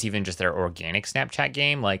maybe it's even just their organic Snapchat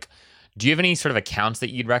game. Do you have any sort of accounts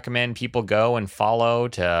that you'd recommend people go and follow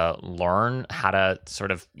to learn how to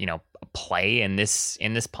sort of, play in this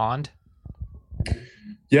pond?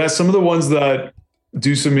 Yeah, some of the ones that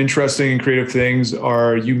do some interesting and creative things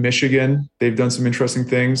are UMichigan. They've done some interesting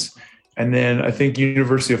things. And then I think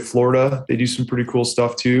University of Florida, they do some pretty cool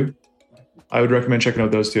stuff too. I would recommend checking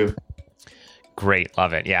out those two. Great.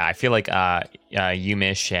 Love it. Yeah. I feel like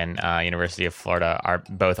UMich and University of Florida are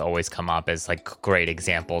both always come up as great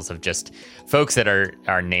examples of just folks that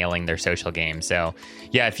are nailing their social game. So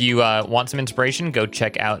yeah, if you want some inspiration, go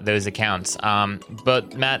check out those accounts.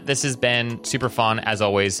 But Matt, this has been super fun as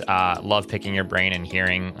always. Love picking your brain and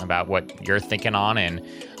hearing about what you're thinking on. And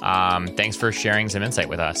thanks for sharing some insight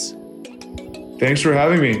with us. Thanks for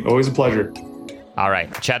having me. Always a pleasure. All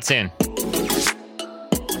right. Chat soon.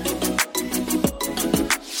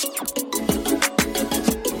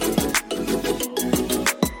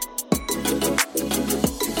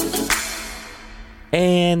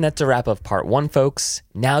 And that's a wrap of part one, folks.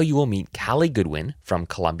 Now you will meet Callie Goodwin from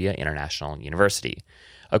Columbia International University.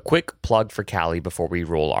 A quick plug for Callie before we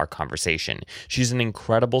roll our conversation. She's an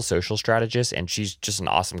incredible social strategist and she's just an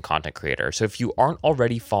awesome content creator. So if you aren't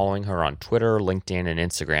already following her on Twitter, LinkedIn, and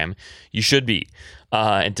Instagram, you should be.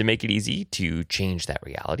 And to make it easy to change that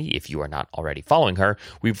reality, if you are not already following her,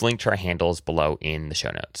 we've linked her handles below in the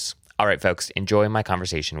show notes. All right, folks, enjoy my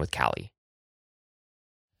conversation with Callie.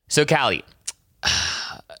 So Callie,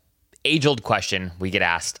 age-old question we get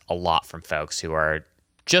asked a lot from folks who are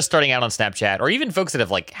just starting out on Snapchat, or even folks that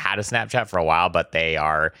have had a Snapchat for a while, but they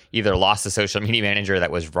are either lost a social media manager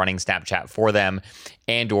that was running Snapchat for them,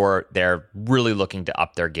 and or they're really looking to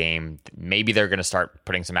up their game. Maybe they're going to start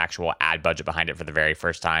putting some actual ad budget behind it for the very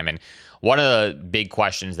first time. And one of the big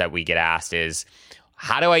questions that we get asked is,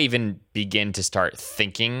 how do I even begin to start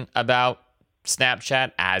thinking about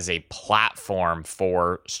Snapchat as a platform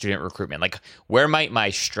for student recruitment? Like, where might my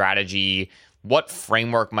strategy, what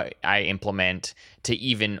framework might I implement to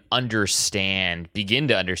even begin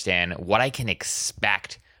to understand what I can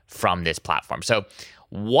expect from this platform? So,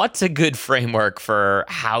 what's a good framework for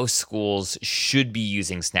how schools should be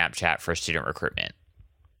using Snapchat for student recruitment?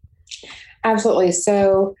 Absolutely.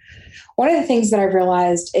 So, one of the things that I've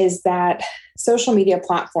realized is that social media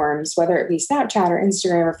platforms, whether it be Snapchat or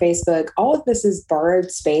Instagram or Facebook, all of this is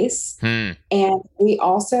borrowed space. And we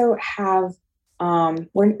also have,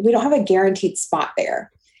 we don't have a guaranteed spot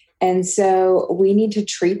there. And so we need to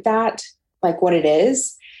treat that like what it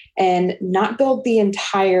is and not build the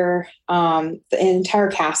entire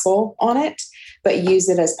castle on it, but use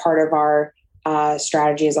it as part of our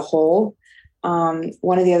strategy as a whole.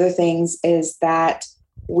 One of the other things is that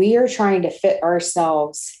we are trying to fit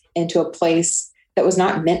ourselves into a place that was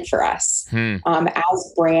not meant for us.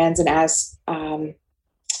 As brands and as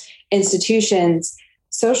institutions,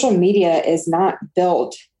 social media is not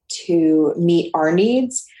built to meet our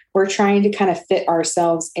needs. We're trying to kind of fit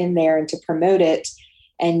ourselves in there and to promote it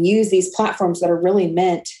and use these platforms that are really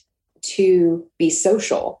meant to be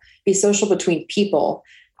social between people,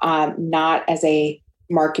 not as a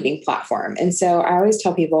marketing platform. And so I always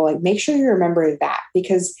tell people, like, make sure you remember that,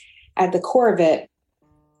 because at the core of it,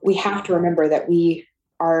 we have to remember that we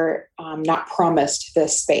are not promised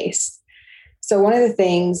this space. So one of the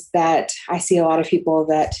things that I see a lot of people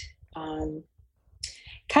that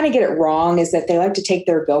kind of get it wrong is that they like to take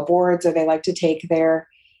their billboards or they like to take their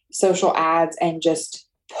social ads and just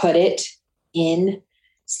put it in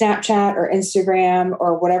Snapchat or Instagram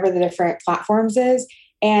or whatever the different platforms is.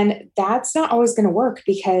 And that's not always going to work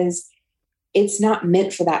because it's not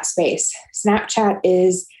meant for that space. Snapchat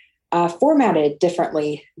is formatted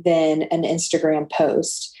differently than an Instagram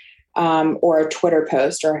post or a Twitter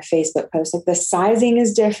post or a Facebook post. Like, the sizing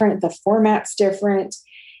is different, the format's different.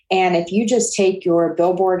 And if you just take your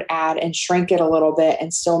billboard ad and shrink it a little bit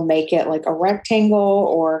and still make it like a rectangle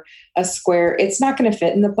or a square, it's not going to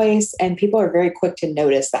fit in the place. And people are very quick to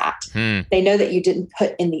notice that. They know that you didn't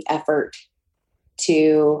put in the effort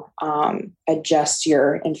to adjust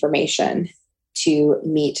your information to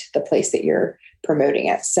meet the place that you're promoting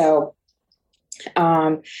it. So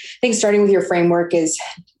I think starting with your framework is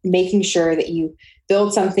making sure that you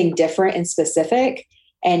build something different and specific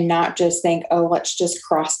and not just think, oh, let's just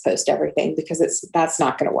cross post everything, because that's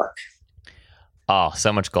not going to work. Oh,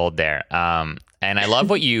 so much gold there. And I love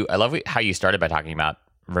how you started by talking about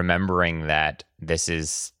remembering that this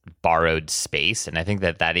is borrowed space. And I think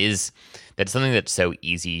that's something that's so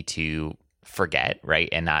easy to forget, right?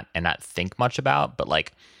 And not think much about, but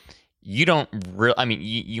like, you don't really, I mean,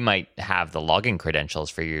 you might have the login credentials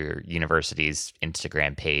for your university's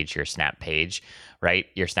Instagram page, your Snap page, right?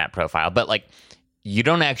 Your Snap profile, but like, you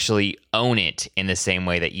don't actually own it in the same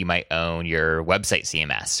way that you might own your website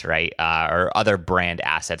CMS, right? Or other brand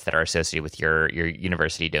assets that are associated with your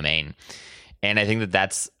university domain. And I think that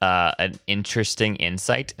that's an interesting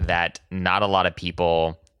insight that not a lot of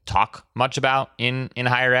people talk much about in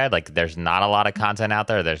higher ed. Like, there's not a lot of content out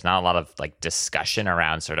there. There's not a lot of like discussion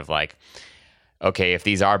around sort of like, okay, if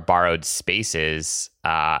these are borrowed spaces,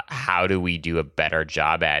 how do we do a better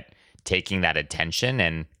job at taking that attention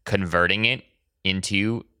and converting it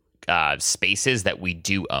into spaces that we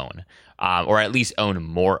do own, or at least own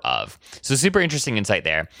more of? So super interesting insight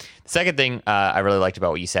there. The second thing I really liked about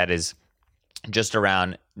what you said is just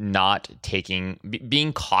around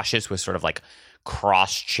being cautious with sort of like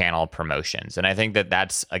cross-channel promotions. And I think that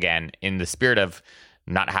that's, again, in the spirit of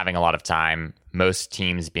not having a lot of time, most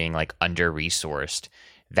teams being like under-resourced,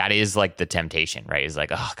 that is like the temptation, right? Is like,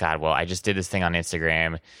 oh God, well, I just did this thing on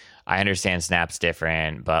Instagram. I understand Snap's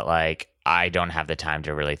different, but like, I don't have the time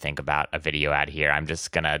to really think about a video ad here. I'm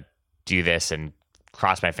just going to do this and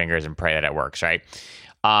cross my fingers and pray that it works, right?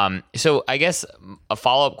 So I guess a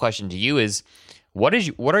follow-up question to you is, what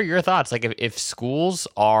are your thoughts? Like, if schools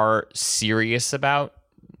are serious about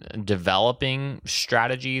developing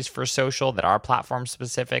strategies for social that are platform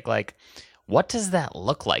specific, like, what does that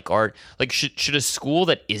look like? Or like, should a school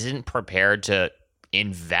that isn't prepared to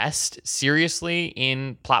invest seriously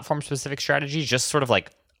in platform specific strategies just sort of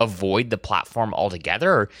like avoid the platform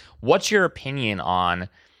altogether? Or what's your opinion on,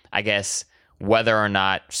 I guess, whether or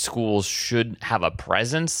not schools should have a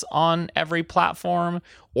presence on every platform,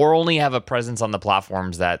 or only have a presence on the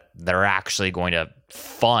platforms that they're actually going to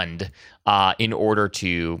fund in order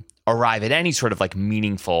to arrive at any sort of like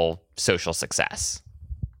meaningful social success?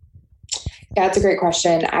 Yeah, that's a great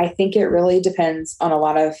question. I think it really depends on a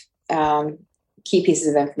lot of key pieces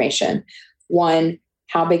of information. One,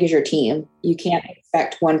 how big is your team? You can't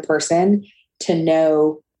expect one person to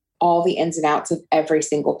know all the ins and outs of every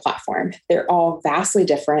single platform. They're all vastly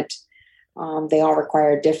different. They all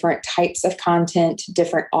require different types of content,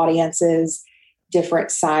 different audiences,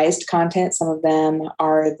 different sized content. Some of them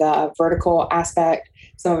are the vertical aspect.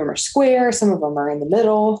 Some of them are square. Some of them are in the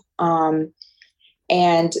middle.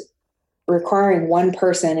 And requiring one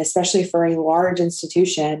person, especially for a large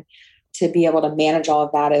institution, to be able to manage all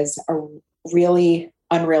of that is a really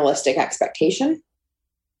unrealistic expectation.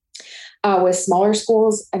 With smaller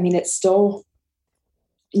schools, I mean, it's still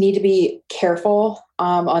need to be careful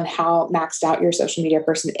on how maxed out your social media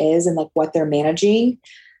person is and like what they're managing.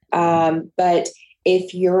 But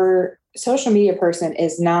if your social media person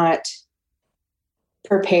is not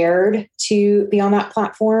prepared to be on that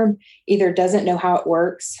platform, either doesn't know how it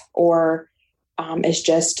works or is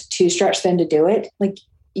just too stretched thin to do it, like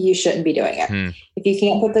you shouldn't be doing it. If you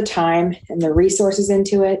can't put the time and the resources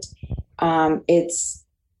into it,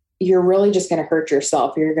 you're really just going to hurt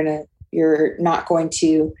yourself. You're not going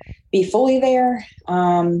to be fully there.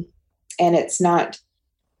 And it's not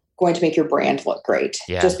going to make your brand look great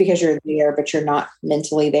just because you're there, but you're not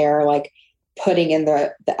mentally there, like putting in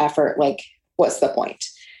the effort. Like, what's the point?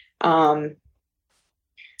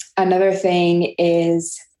 Another thing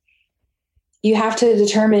is you have to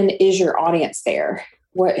determine, is your audience there?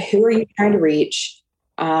 Who are you trying to reach?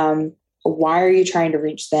 Why are you trying to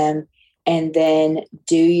reach them? And then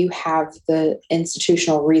do you have the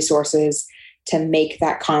institutional resources to make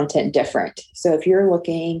that content different? So if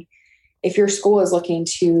your school is looking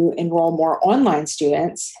to enroll more online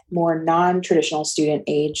students, more non-traditional student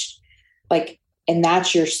aged, like, and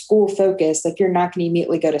that's your school focus, like you're not going to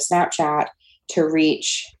immediately go to Snapchat to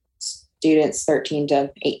reach students 13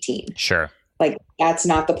 to 18. Sure. Like that's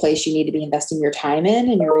not the place you need to be investing your time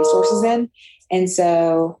in and your resources in. And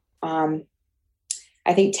so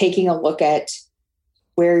I think taking a look at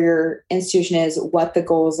where your institution is, what the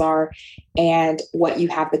goals are, and what you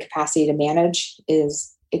have the capacity to manage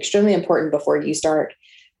is extremely important before you start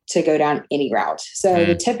to go down any route. So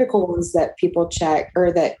the typical ones that people check,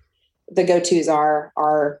 or that the go-tos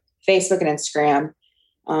are Facebook and Instagram.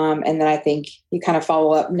 And then I think you kind of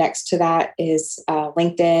follow up next to that is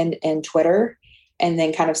LinkedIn and Twitter, and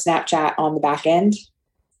then kind of Snapchat on the back end.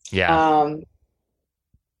 Yeah.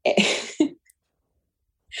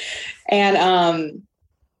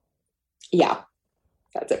 Yeah,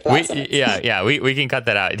 that's it for that sentence. We can cut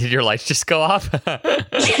that out. Did your lights just go off?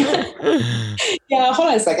 Yeah, hold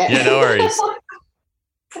on a second. Yeah, no worries.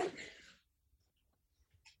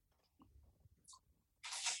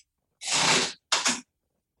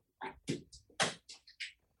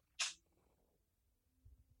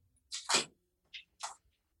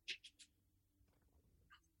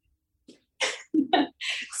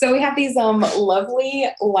 So we have these lovely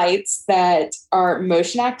lights that are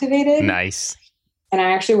motion activated. Nice. And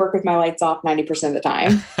I actually work with my lights off 90% of the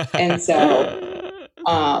time. And so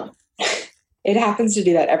it happens to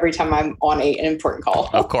do that every time I'm on an important call.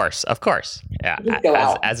 Of course. Yeah.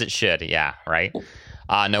 As it should. Yeah. Right.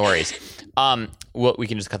 No worries. Well, we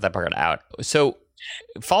can just cut that part out. So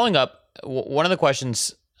following up, one of the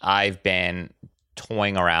questions I've been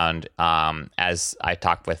toying around as I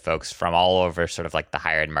talk with folks from all over sort of like the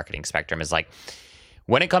higher ed marketing spectrum is like,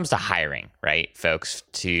 when it comes to hiring, right, folks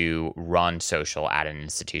to run social at an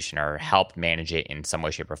institution or help manage it in some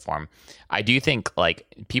way, shape, or form, I do think like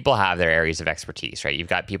people have their areas of expertise, right? You've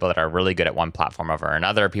got people that are really good at one platform over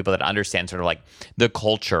another, people that understand sort of like the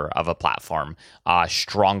culture of a platform,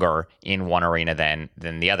 stronger in one arena than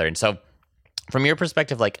the other. And so from your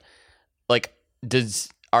perspective, like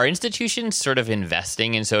are institutions sort of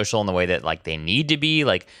investing in social in the way that like they need to be?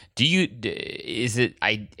 Like, should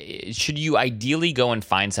you ideally go and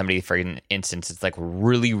find somebody, for instance, that's like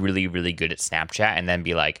really, really, really good at Snapchat, and then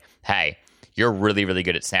be like, hey, you're really, really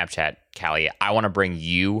good at Snapchat, Callie. I want to bring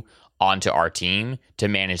you onto our team to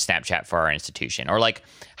manage Snapchat for our institution? Or like,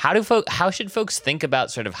 how should folks think about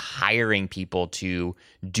sort of hiring people to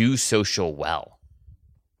do social well?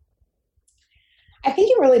 I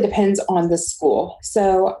think it really depends on the school.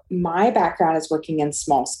 So my background is working in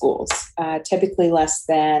small schools, typically less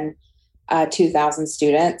than 2,000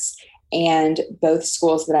 students. And both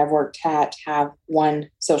schools that I've worked at have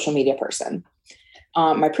one social media person.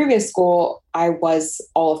 My previous school, I was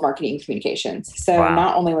all of marketing and communications. So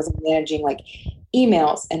Not only was I managing like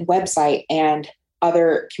emails and website and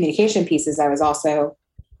other communication pieces, I was also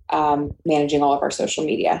managing all of our social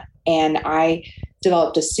media. And I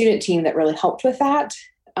developed a student team that really helped with that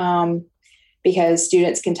because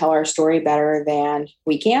students can tell our story better than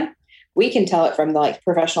we can. We can tell it from the like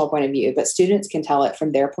professional point of view, but students can tell it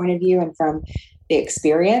from their point of view and from the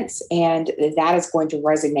experience, and that is going to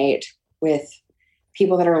resonate with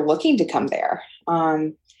people that are looking to come there.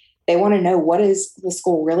 They want to know, what is the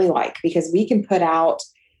school really like, because we can put out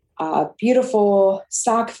beautiful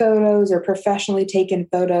stock photos or professionally taken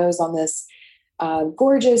photos on this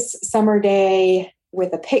gorgeous summer day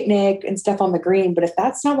with a picnic and stuff on the green. But if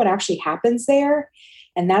that's not what actually happens there,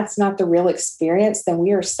 and that's not the real experience, then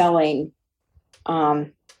we are selling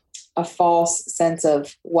a false sense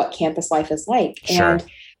of what campus life is like. Sure. And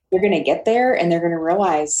they're going to get there and they're going to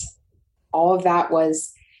realize all of that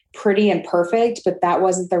was pretty and perfect, but that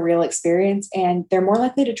wasn't the real experience. And they're more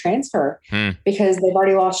likely to transfer because they've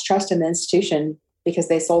already lost trust in the institution because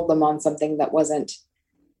they sold them on something that wasn't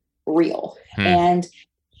real. And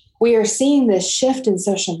we are seeing this shift in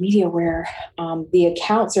social media where the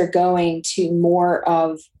accounts are going to more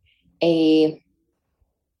of a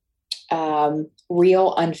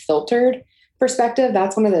real, unfiltered perspective.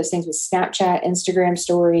 That's one of those things with Snapchat, Instagram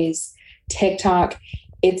stories, TikTok.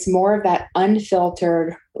 It's more of that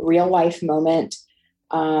unfiltered real life moment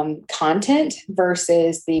content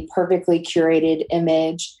versus the perfectly curated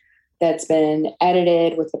image that's been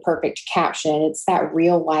edited with the perfect caption. It's that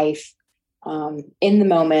real life in the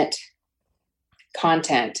moment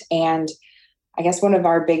content. And I guess one of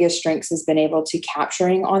our biggest strengths has been able to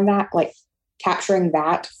capturing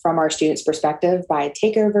that from our students' perspective by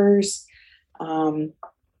takeovers,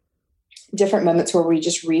 different moments where we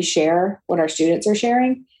just reshare what our students are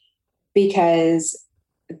sharing because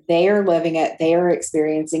they are living it, they are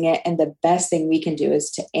experiencing it. And the best thing we can do is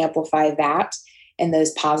to amplify that and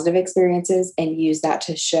those positive experiences and use that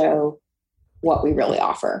to show what we really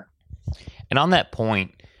offer. And on that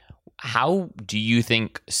point, how do you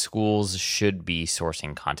think schools should be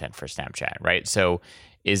sourcing content for Snapchat, right? So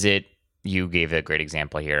is it, you gave a great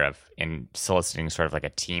example here of in soliciting sort of like a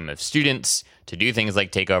team of students to do things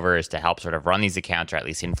like takeovers to help sort of run these accounts or at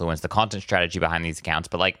least influence the content strategy behind these accounts.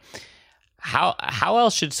 But like, how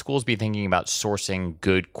else should schools be thinking about sourcing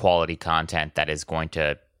good quality content that is going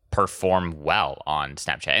to perform well on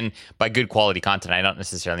Snapchat? And by good quality content, I don't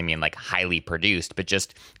necessarily mean like highly produced, but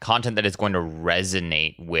just content that is going to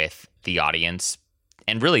resonate with the audience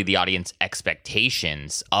and really the audience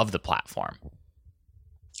expectations of the platform.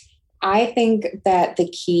 I think that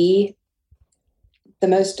the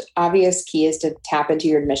most obvious key is to tap into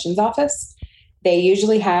your admissions office. They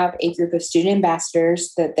usually have a group of student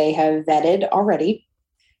ambassadors that they have vetted already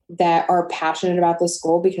that are passionate about the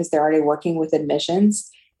school because they're already working with admissions.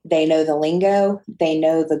 They know the lingo, they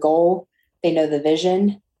know the goal, they know the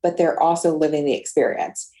vision, but they're also living the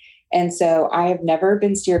experience. And so I have never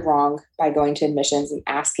been steered wrong by going to admissions and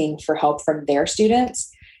asking for help from their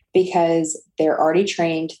students because they're already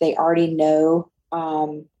trained. They already know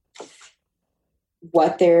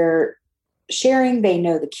what they're sharing. They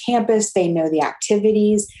know the campus, they know the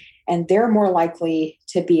activities, and they're more likely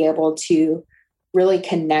to be able to really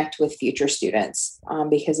connect with future students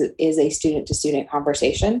because it is a student-to-student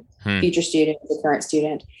conversation, future student to current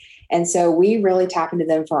student. And so we really tap into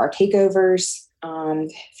them for our takeovers,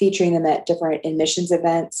 featuring them at different admissions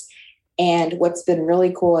events. And what's been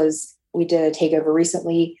really cool is we did a takeover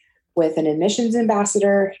recently with an admissions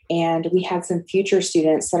ambassador, and we had some future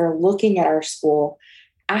students that are looking at our school,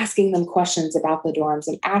 asking them questions about the dorms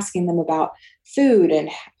and asking them about food and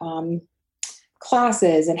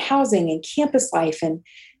classes and housing and campus life, and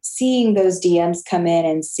seeing those DMs come in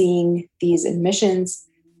and seeing these admissions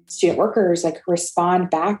student workers like respond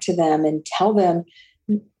back to them and tell them,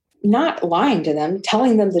 not lying to them,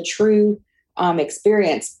 telling them the true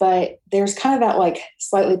experience, but there's kind of that like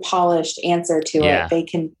slightly polished answer to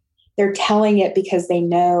it. They're telling it because they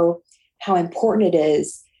know how important it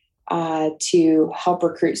is to help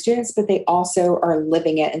recruit students, but they also are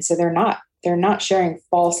living it. And so they're not sharing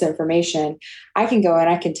false information. I can go and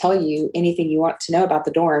I can tell you anything you want to know about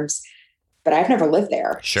the dorms, but I've never lived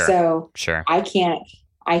there. Sure.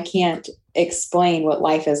 I can't explain what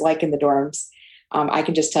life is like in the dorms. I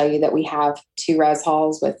can just tell you that we have 2 res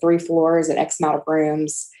halls with 3 floors and X amount of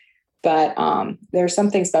rooms. But there's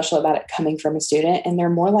something special about it coming from a student, and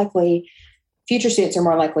future students are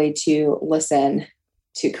more likely to listen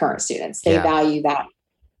to current students. They value that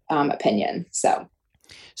opinion. So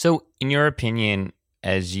in your opinion,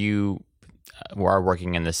 as you are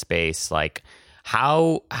working in the space, like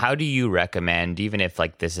how do you recommend, even if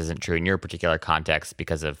like this isn't true in your particular context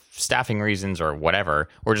because of staffing reasons or whatever,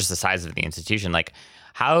 or just the size of the institution, like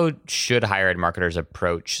how should higher ed marketers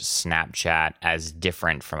approach Snapchat as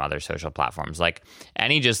different from other social platforms? Like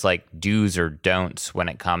any just like do's or don'ts when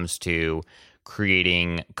it comes to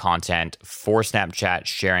creating content for Snapchat,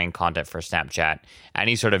 sharing content for Snapchat,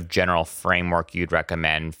 any sort of general framework you'd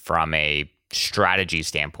recommend from a strategy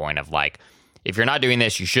standpoint of like, if you're not doing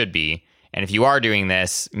this, you should be. And if you are doing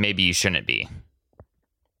this, maybe you shouldn't be?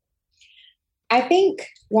 I think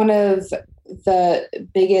one of the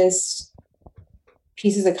biggest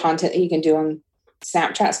pieces of content that you can do on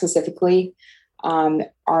Snapchat specifically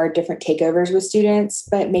are different takeovers with students,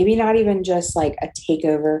 but maybe not even just like a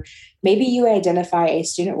takeover. Maybe you identify a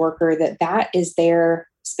student worker that is their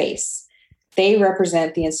space. They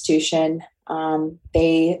represent the institution.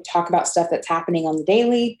 They talk about stuff that's happening on the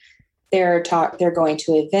daily. They're going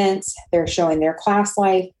to events. They're showing their class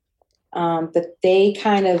life. But they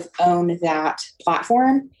kind of own that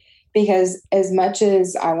platform, because as much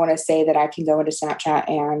as I want to say that I can go into Snapchat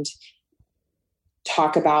and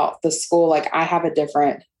talk about the school, like I have a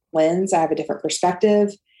different lens, I have a different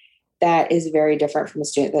perspective that is very different from a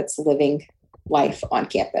student that's living life on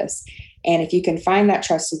campus. And if you can find that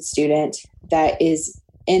trusted student that is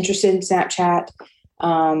interested in Snapchat,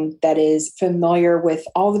 that is familiar with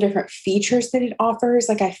all the different features that it offers,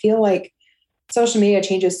 like I feel like social media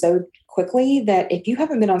changes so quickly that if you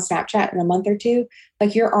haven't been on Snapchat in a month or two,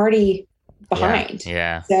 like you're already behind.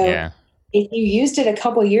 Yeah. So if you used it a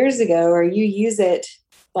couple years ago, or you use it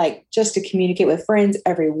like just to communicate with friends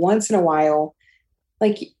every once in a while,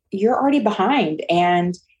 like you're already behind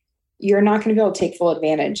and you're not going to be able to take full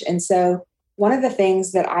advantage. And so one of the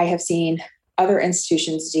things that I have seen other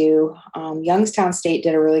institutions do, Youngstown State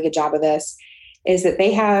did a really good job of this, is that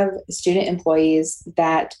they have student employees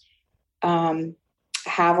that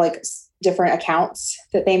have like different accounts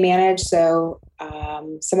that they manage. So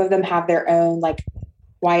some of them have their own like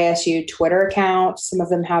YSU Twitter accounts. Some of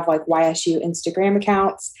them have like YSU Instagram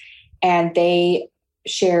accounts, and they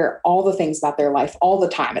share all the things about their life all the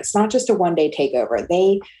time. It's not just a one-day takeover.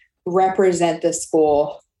 They represent the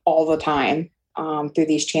school all the time through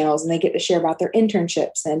these channels, and they get to share about their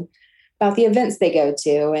internships and about the events they go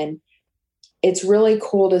to. And it's really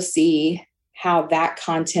cool to see how that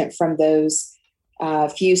content from those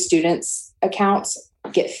few students' accounts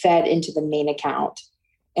get fed into the main account.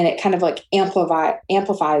 And it kind of like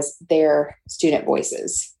amplifies their student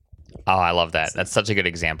voices. Oh, I love that. That's such a good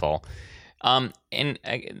example. And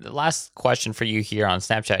the last question for you here on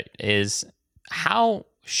Snapchat is, how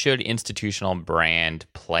should institutional brand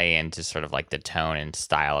play into sort of like the tone and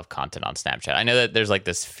style of content on Snapchat? I know that there's like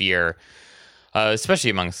this fear,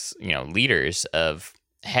 especially amongst, leaders of,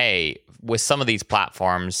 hey, with some of these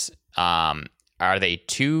platforms, are they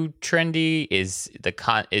too trendy? Is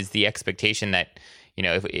the expectation that,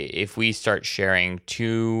 if we start sharing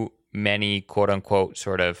too many quote unquote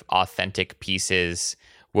sort of authentic pieces,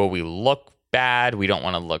 will we look bad? We don't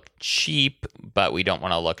want to look cheap, but we don't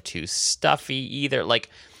want to look too stuffy either. Like,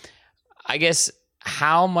 I guess,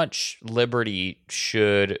 how much liberty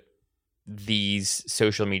should these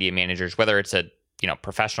social media managers, whether it's a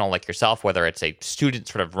professional like yourself, whether it's a student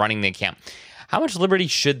sort of running the account, how much liberty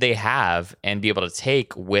should they have and be able to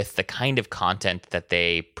take with the kind of content that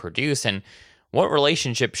they produce, and what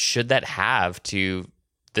relationship should that have to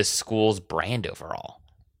the school's brand overall?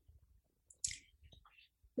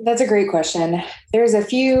 That's a great question. There's a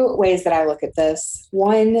few ways that I look at this.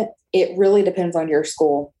 One, it really depends on your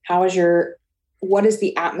school. What is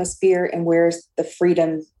the atmosphere and where's the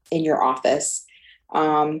freedom in your office?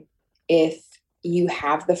 If you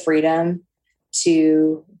have the freedom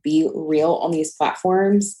to be real on these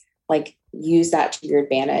platforms, like use that to your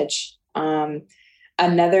advantage.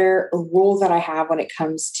 Another rule that I have when it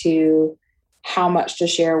comes to how much to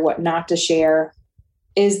share, what not to share,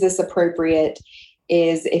 is this appropriate,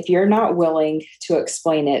 is if you're not willing to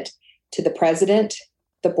explain it to the president,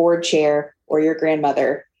 the board chair, or your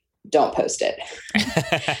grandmother, don't post it.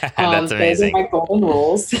 That's amazing. Those are my golden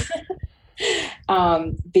rules.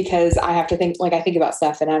 Because I have to think about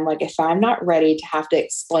stuff and I'm like, if I'm not ready to have to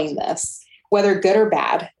explain this, whether good or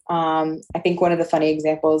bad. I think one of the funny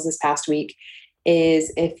examples this past week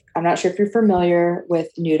is, I'm not sure if you're familiar with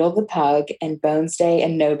Noodle the Pug and Bones Day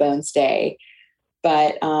and No Bones Day,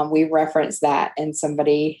 but we referenced that, and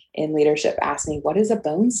somebody in leadership asked me, what is a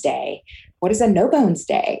Bones Day? What is a No Bones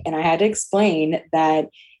Day? And I had to explain that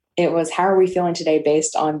it was, how are we feeling today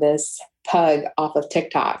based on this pug off of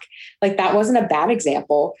TikTok? Like, that wasn't a bad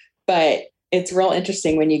example, but it's real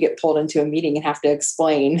interesting when you get pulled into a meeting and have to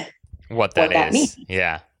explain what that means.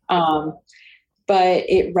 Yeah. But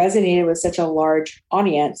it resonated with such a large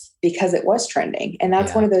audience because it was trending. And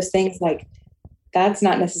that's one of those things, like, that's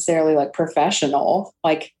not necessarily like professional,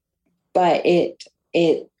 like, but it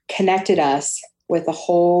connected us with a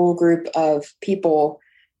whole group of people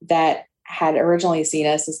that had originally seen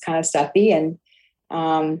us as kind of stuffy and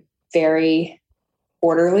very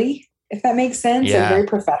orderly. if that makes sense, and Yeah. very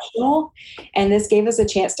professional. And this gave us a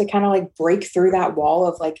chance to kind of like break through that wall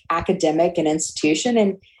of like academic and institution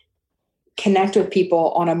and connect with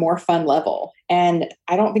people on a more fun level. And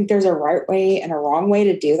I don't think there's a right way and a wrong way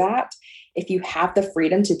to do that. If you have the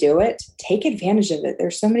freedom to do it, take advantage of it.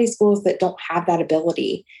 There's so many schools that don't have that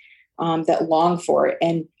ability, that long for it.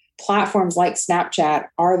 And platforms like Snapchat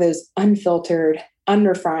are those unfiltered,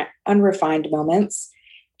 unrefined moments.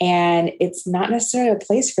 And it's not necessarily a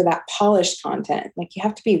place for that polished content. Like, you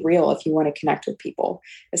have to be real if you want to connect with people,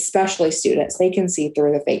 especially students. They can see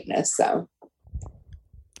through the fakeness. So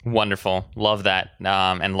Wonderful. Love that.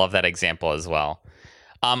 And love that example as well.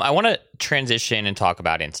 I want to transition and talk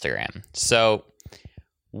about Instagram. So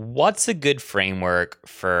what's a good framework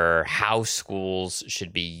for how schools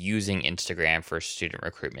should be using Instagram for student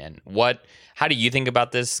recruitment? How do you think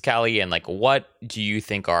about this, Callie? And like, what do you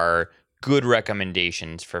think are good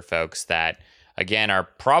recommendations for folks that, again, are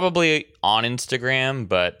probably on Instagram,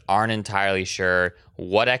 but aren't entirely sure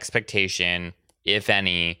what expectation, if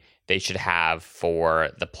any, they should have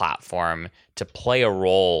for the platform to play a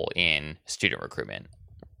role in student recruitment?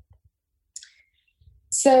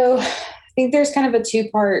 So I think there's kind of a two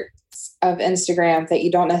parts of Instagram that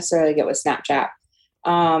you don't necessarily get with Snapchat.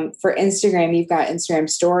 For Instagram, you've got Instagram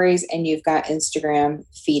stories and you've got Instagram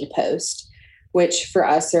feed post, which for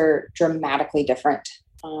us are dramatically different.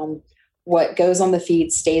 What goes on the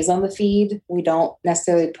feed stays on the feed. We don't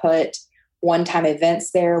necessarily put one-time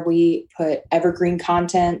events there. We put evergreen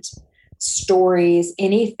content, stories,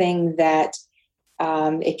 anything that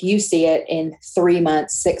if you see it in 3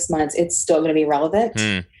 months, 6 months, it's still going to be relevant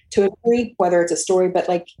to a degree, whether it's a story. But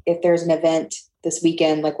like, if there's an event this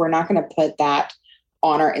weekend, like, we're not going to put that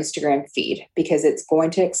on our Instagram feed because it's going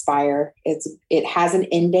to expire. It has an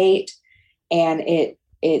end date and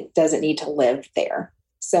it doesn't need to live there.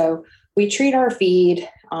 So we treat our feed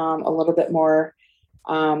a little bit more.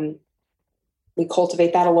 We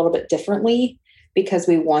cultivate that a little bit differently because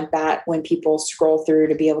we want that when people scroll through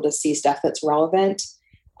to be able to see stuff that's relevant,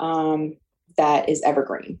 that is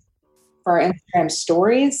evergreen. For our Instagram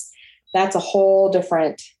stories, that's a whole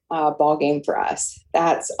different ball game for us.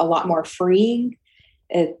 That's a lot more freeing.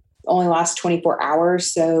 It only lasts 24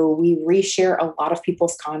 hours. So we reshare a lot of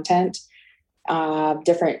people's content,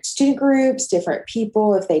 different student groups, different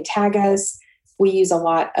people. If they tag us, we use a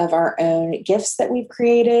lot of our own GIFs that we've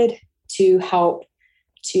created to help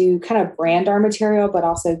to kind of brand our material, but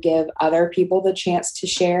also give other people the chance to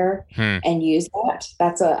share and use that.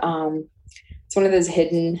 That's it's one of those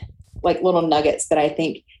hidden like little nuggets that I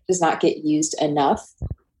think does not get used enough.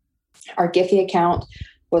 Our Giphy account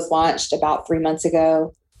was launched about 3 months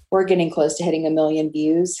ago. We're getting close to hitting 1 million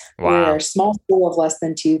views. Wow. We're a small school of less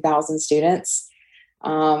than 2,000 students.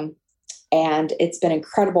 And it's been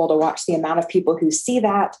incredible to watch the amount of people who see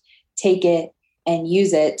that, take it, and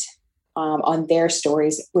use it on their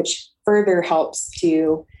stories, which further helps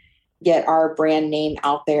to get our brand name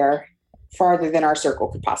out there farther than our circle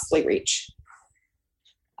could possibly reach.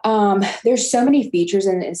 There's so many features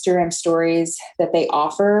in Instagram stories that they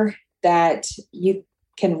offer that you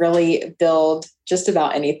can really build just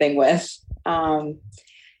about anything with.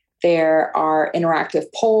 There are interactive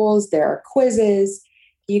polls, there are quizzes.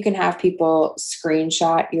 You can have people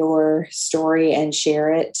screenshot your story and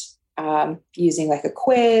share it using like a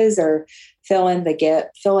quiz, or fill in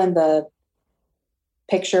the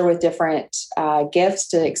picture with different GIFs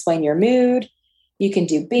to explain your mood. You can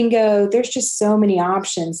do bingo. There's just so many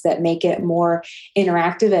options that make it more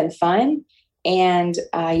interactive and fun. And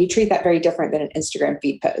you treat that very different than an Instagram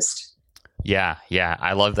feed post. Yeah.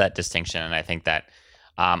 I love that distinction. And I think that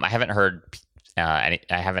I haven't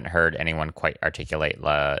heard anyone quite articulate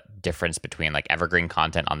the difference between like evergreen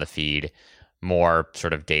content on the feed, more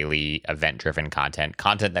sort of daily event-driven content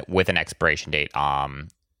that with an expiration date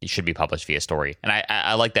it should be published via story. And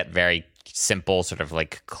I like that very simple sort of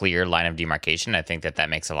like clear line of demarcation. I think that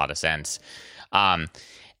makes a lot of sense.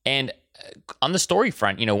 And on the story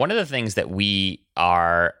front, one of the things that we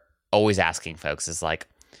are always asking folks is like,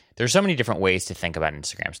 there's so many different ways to think about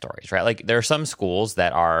Instagram stories, right? Like there are some schools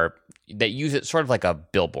that use it sort of like a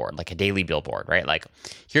billboard, like a daily billboard, right? Like,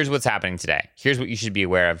 here's what's happening today. Here's what you should be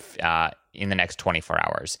aware of in the next 24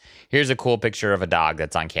 hours. Here's a cool picture of a dog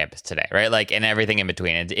that's on campus today, right? Like, and everything in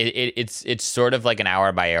between. It's sort of like an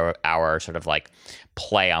hour by hour sort of like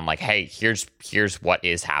play on like, hey, here's what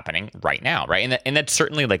is happening right now, right? And that's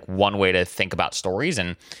certainly like one way to think about stories,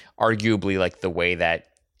 and arguably like the way that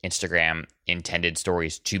Instagram intended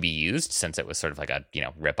stories to be used, since it was sort of like a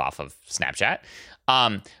rip off of Snapchat.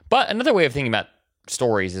 But another way of thinking about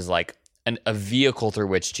stories is like a vehicle through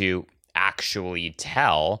which to actually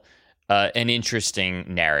tell an interesting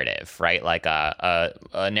narrative, right? Like a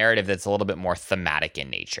narrative that's a little bit more thematic in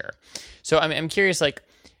nature. So I'm curious, like,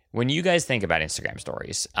 when you guys think about Instagram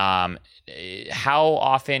stories, how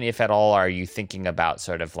often, if at all, are you thinking about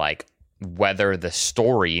sort of like whether the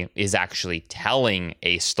story is actually telling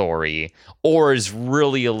a story or is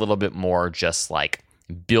really a little bit more just like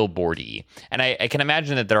billboardy? And I can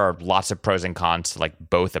imagine that there are lots of pros and cons to like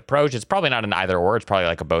both approach. It's probably not an either or, it's probably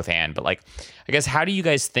like a both and, but like, I guess, how do you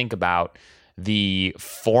guys think about the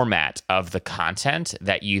format of the content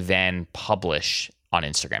that you then publish on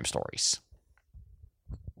Instagram stories?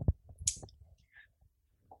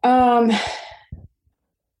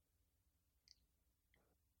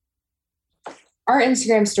 Our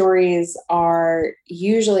Instagram stories are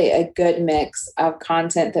usually a good mix of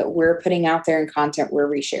content that we're putting out there and content we're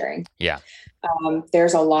resharing. Yeah.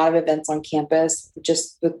 There's a lot of events on campus,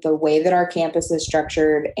 just with the way that our campus is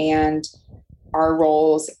structured and our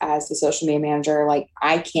roles as the social media manager. Like,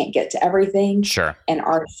 I can't get to everything. Sure. And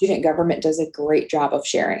our student government does a great job of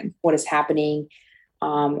sharing what is happening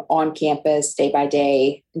on campus day by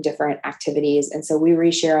day in different activities. And so we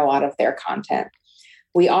reshare a lot of their content.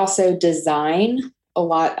 We also design a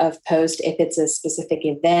lot of posts if it's a specific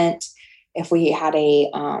event. If we had a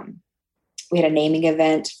naming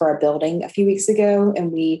event for a building a few weeks ago,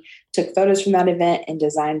 and we took photos from that event and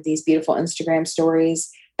designed these beautiful Instagram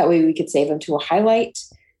stories. That way we could save them to a highlight.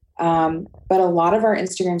 But a lot of our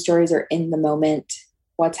Instagram stories are in the moment.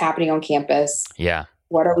 What's happening on campus? Yeah.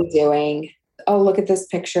 What are we doing? Oh, look at this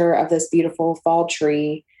picture of this beautiful fall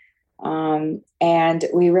tree. And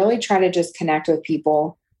we really try to just connect with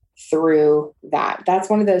people through that. That's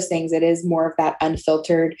one of those things. It is more of that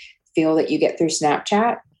unfiltered feel that you get through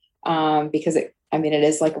Snapchat, because it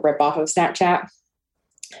is like a ripoff of Snapchat.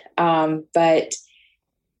 But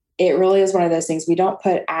it really is one of those things. We don't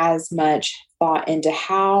put as much thought into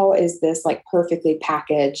how is this like perfectly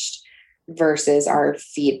packaged versus our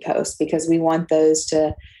feed posts, because we want those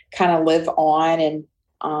to kind of live on and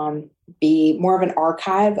be more of an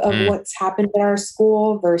archive of what's happened in our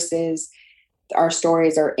school versus our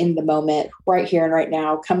stories are in the moment, right here and right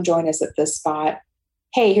now. Come join us at this spot.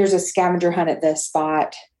 Hey, here's a scavenger hunt at this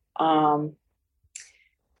spot.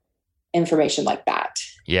 Information like that.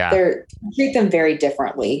 Yeah. Treat them very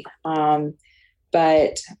differently.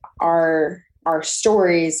 But our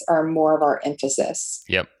stories are more of our emphasis.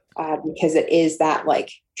 Yep. Because it is that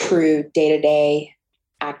like true day-to-day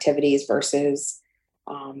activities versus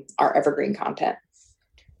our evergreen content.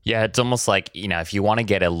 Yeah, it's almost like, if you want to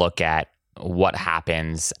get a look at what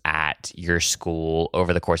happens at your school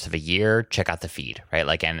over the course of a year, check out the feed, right?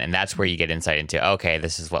 Like, and that's where you get insight into, okay,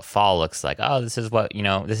 this is what fall looks like. Oh, this is what,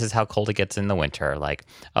 this is how cold it gets in the winter. Like,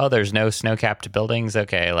 oh, there's no snow-capped buildings.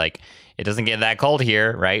 Okay. Like, it doesn't get that cold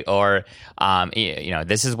here, right? Or,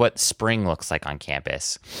 this is what spring looks like on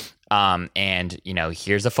campus. And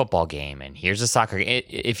here's a football game and here's a soccer game.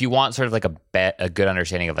 If you want sort of like a good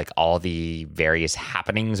understanding of like all the various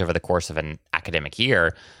happenings over the course of an academic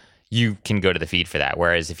year, you can go to the feed for that.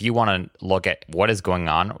 Whereas if you want to look at what is going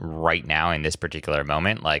on right now in this particular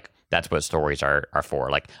moment, like, that's what stories are for.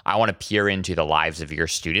 Like, I want to peer into the lives of your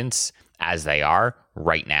students as they are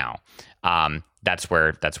right now. That's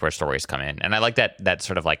where stories come in. And I like that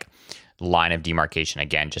sort of like line of demarcation,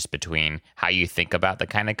 again, just between how you think about the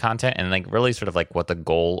kind of content and like really sort of like what the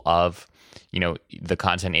goal of, the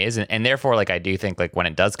content is. And therefore, like, I do think like when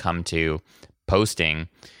it does come to posting,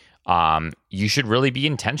 you should really be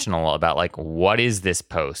intentional about like, what is this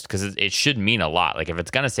post? Because it should mean a lot. Like, if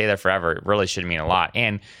it's going to stay there forever, it really should mean a lot.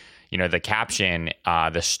 And, the caption,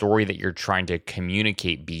 the story that you're trying to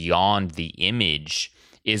communicate beyond the image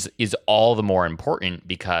is all the more important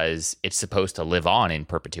because it's supposed to live on in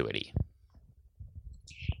perpetuity.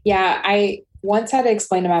 Yeah, I once had to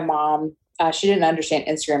explain to my mom, she didn't understand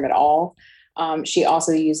Instagram at all. She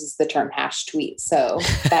also uses the term hash tweet. So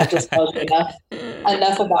that just tells you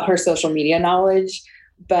enough about her social media knowledge.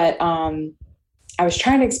 But I was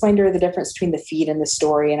trying to explain to her the difference between the feed and the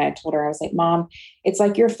story. And I told her, I was like, Mom, it's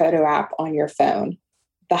like your photo app on your phone.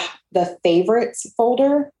 The favorites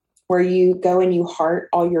folder where you go and you heart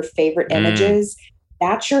all your favorite images,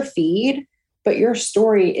 that's your feed. But your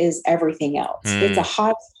story is everything else. It's a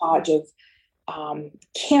hodgepodge of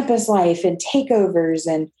campus life and takeovers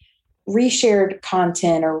and reshared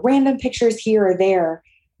content or random pictures here or there.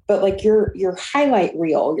 But like your highlight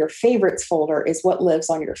reel, your favorites folder is what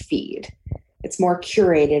lives on your feed. It's more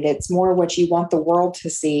curated. It's more what you want the world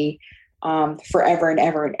to see forever and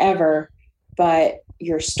ever and ever. But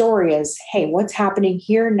your story is, hey, what's happening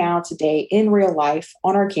here now today in real life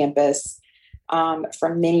on our campus?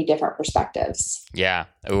 from many different perspectives. Yeah.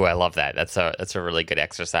 Oh, I love that. That's a really good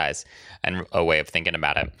exercise and a way of thinking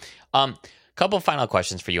about it. Couple final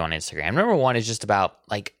questions for you on Instagram. Number one is just about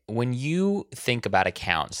like when you think about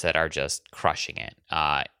accounts that are just crushing it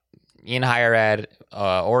in higher ed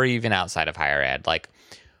or even outside of higher ed, like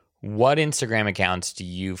what Instagram accounts do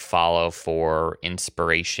you follow for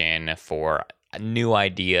inspiration, for new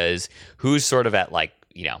ideas? Who's sort of at like,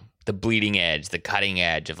 the bleeding edge, the cutting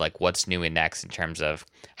edge of like what's new and next in terms of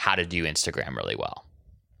how to do Instagram really well?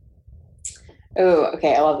 Oh,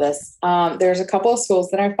 okay. I love this. There's a couple of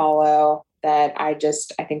schools that I follow that I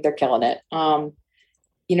think they're killing it.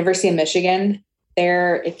 University of Michigan,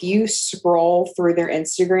 if you scroll through their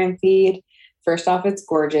Instagram feed, first off, it's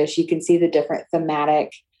gorgeous. You can see the different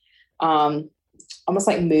thematic, almost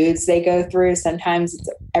like moods they go through. Sometimes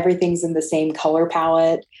everything's in the same color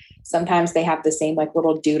palette. Sometimes they have the same like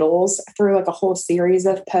little doodles through like a whole series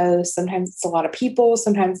of posts. Sometimes it's a lot of people.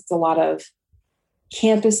 Sometimes it's a lot of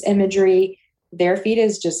campus imagery. Their feed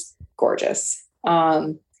is just gorgeous.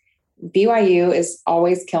 BYU is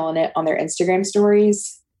always killing it on their Instagram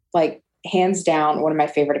stories, like hands down, one of my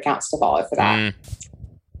favorite accounts to follow for that.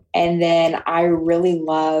 And then I really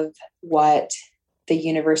love what the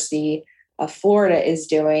University of Florida is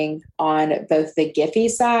doing on both the Giphy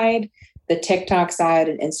side, the TikTok side,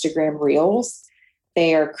 and Instagram Reels.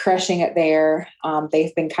 They are crushing it there.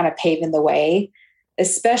 They've been kind of paving the way,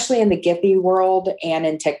 especially in the Giphy world and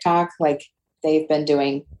in TikTok. Like they've been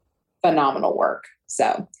doing phenomenal work.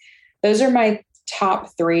 So those are my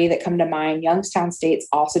top three that come to mind. Youngstown State's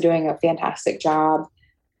also doing a fantastic job.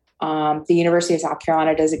 The University of South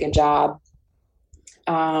Carolina does a good job.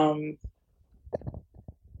 But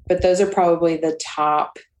those are probably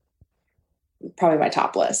my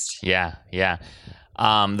top list. Yeah. Yeah.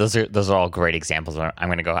 Those are all great examples. I'm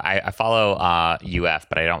going to go, I follow UF,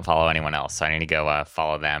 but I don't follow anyone else. So I need to go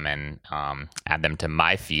follow them and add them to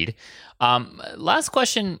my feed. Last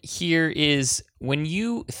question here is when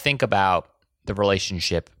you think about the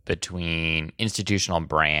relationship between institutional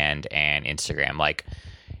brand and Instagram, like,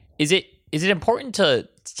 is it important to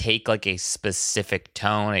take like a specific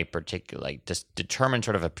tone, a particular, like just determine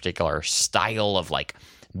sort of a particular style of like,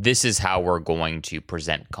 this is how we're going to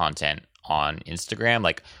present content on Instagram?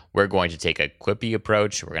 Like we're going to take a quippy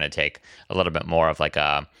approach. We're going to take a little bit more of like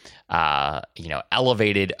a,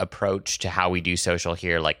 elevated approach to how we do social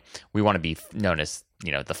here. Like we want to be known as,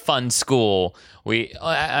 the fun school.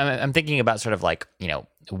 I'm thinking about sort of like,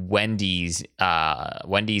 Wendy's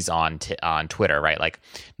on Twitter, right? Like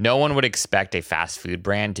no one would expect a fast food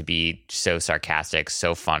brand to be so sarcastic,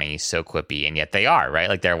 so funny, so quippy, and yet they are, right?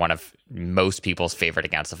 Like they're one of most people's favorite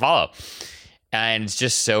accounts to follow. And it's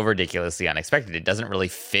just so ridiculously unexpected. It doesn't really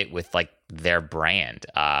fit with like their brand.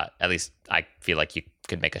 At least I feel like you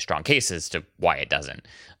could make a strong case as to why it doesn't.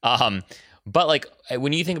 But like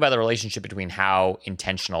when you think about the relationship between how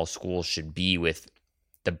intentional schools should be with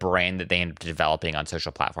the brand that they end up developing on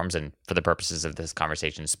social platforms, and for the purposes of this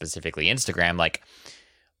conversation, specifically Instagram, like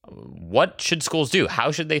what should schools do?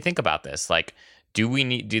 How should they think about this? Like, do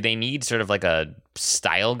they need sort of like a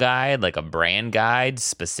style guide, like a brand guide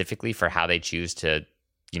specifically for how they choose to,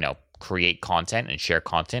 create content and share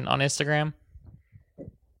content on Instagram?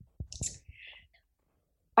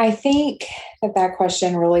 I think that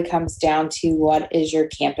question really comes down to what is your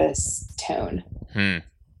campus tone?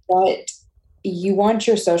 What you want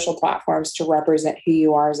your social platforms to represent who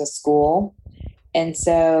you are as a school. And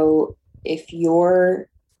so if your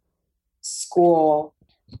school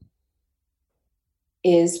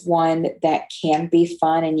is one that can be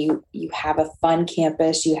fun and you have a fun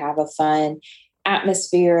campus, you have a fun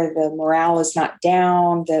atmosphere, the morale is not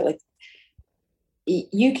down,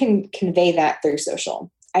 you can convey that through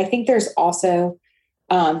social. I think there's also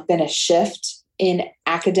been a shift in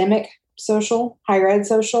academic social, higher ed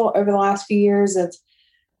social over the last few years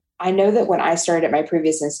I know that when I started at my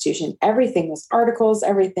previous institution, everything was articles,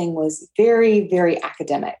 everything was very, very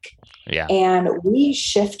academic. Yeah. And we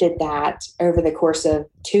shifted that over the course of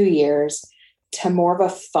 2 years to more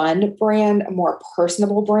of a fun brand, a more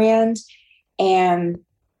personable brand. And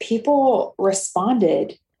people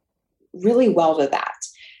responded really well to that.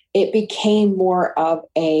 It became more of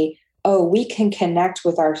we can connect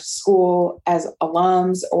with our school as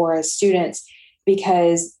alums or as students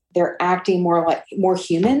because they're acting more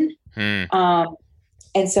human.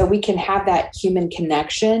 And so we can have that human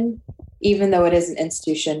connection, even though it is an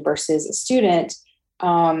institution versus a student.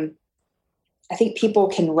 I think people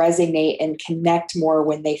can resonate and connect more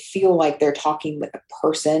when they feel like they're talking with a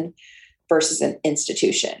person versus an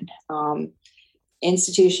institution.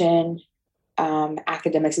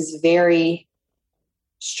 Academics is very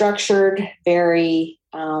structured, very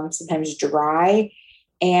sometimes dry.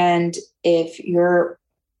 And if your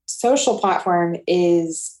social platform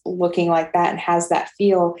is looking like that and has that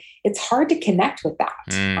feel, it's hard to connect with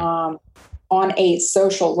that on a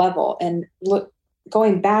social level. And look,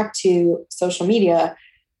 going back to social media,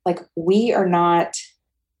 like we are not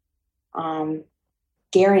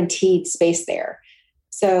guaranteed space there.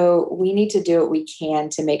 So we need to do what we can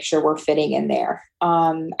to make sure we're fitting in there.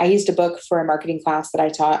 I used a book for a marketing class that I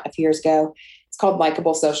taught a few years ago. It's called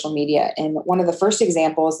Likeable Social Media. And one of the first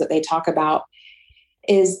examples that they talk about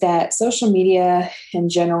is that social media in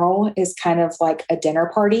general is kind of like a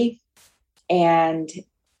dinner party, and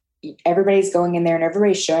everybody's going in there and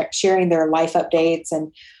everybody's sharing their life updates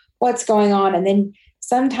and what's going on. And then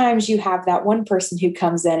sometimes you have that one person who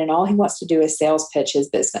comes in and all he wants to do is sales pitch his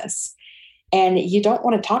business. And you don't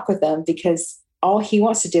want to talk with them because all he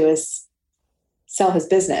wants to do is sell his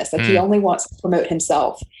business. Like he only wants to promote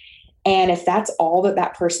himself. And if that's all that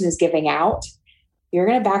that person is giving out, you're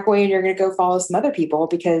going to back away and you're going to go follow some other people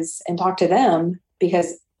and talk to them,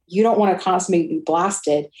 because you don't want to constantly be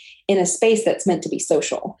blasted in a space that's meant to be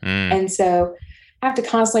social. And so I have to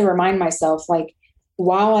constantly remind myself, like,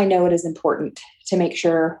 while I know it is important to make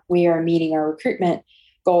sure we are meeting our recruitment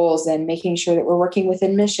goals and making sure that we're working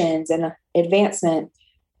within missions and advancement,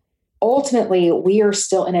 ultimately we are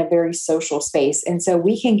still in a very social space. And so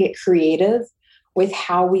we can get creative with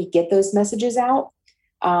how we get those messages out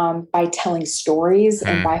by telling stories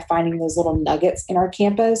and by finding those little nuggets in our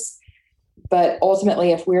campus. But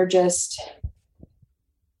ultimately, if we're just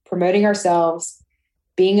promoting ourselves,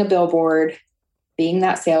 being a billboard, being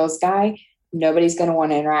that sales guy, nobody's going to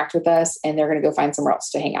want to interact with us and they're going to go find somewhere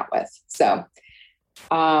else to hang out with. So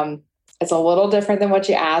it's a little different than what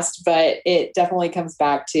you asked, but it definitely comes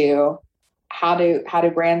back to how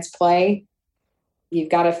do brands play? You've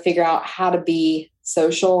got to figure out how to be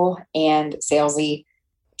social and salesy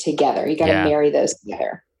together. You got to marry those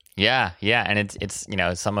together. Yeah. Yeah. And it's,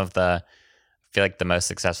 some of I feel like the most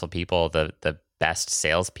successful people, the best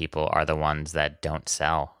salespeople are the ones that don't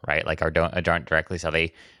sell, right? Like, or don't directly sell.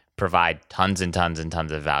 They provide tons and tons and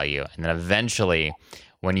tons of value. And then eventually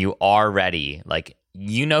when you are ready, like,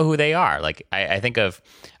 you know who they are. Like, I think of,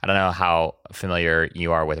 I don't know how familiar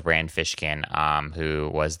you are with Rand Fishkin, who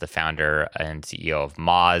was the founder and CEO of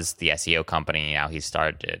Moz, the SEO company. Now he's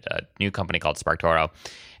started a new company called SparkToro.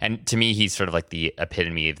 And to me, he's sort of like the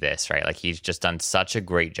epitome of this, right? Like, he's just done such a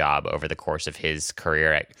great job over the course of his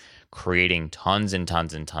career at creating tons and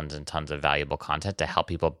tons and tons and tons of valuable content to help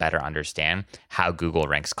people better understand how Google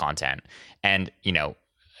ranks content. And,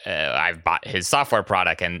 I've bought his software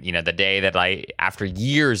product, and the day that after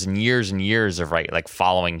years and years and years of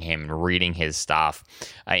following him, reading his stuff,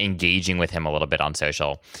 engaging with him a little bit on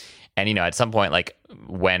social, and at some point, like,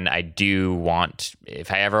 when I do want,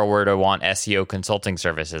 if I ever were to want SEO consulting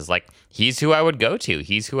services, like, he's who I would go to.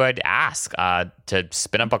 He's who I'd ask to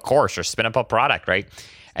spin up a course or spin up a product, right?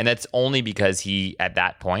 And that's only because he, at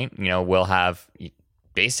that point, will have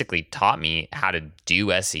basically taught me how to do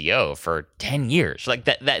SEO for 10 years. Like,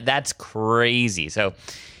 that's crazy. So,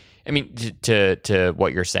 I mean, to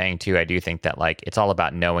what you're saying too, I do think that, like, it's all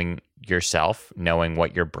about knowing yourself, knowing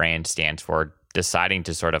what your brand stands for, deciding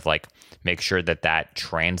to sort of like make sure that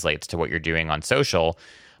translates to what you're doing on social,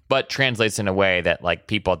 but translates in a way that, like,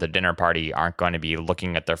 people at the dinner party aren't going to be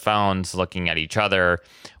looking at their phones, looking at each other,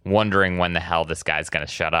 wondering when the hell this guy's going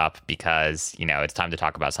to shut up because, it's time to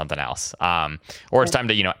talk about something else. Or it's time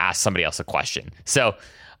to, ask somebody else a question. So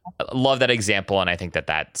I love that example. And I think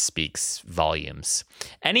that speaks volumes.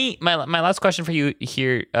 My last question for you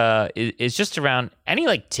here is just around any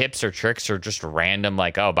like tips or tricks or just random,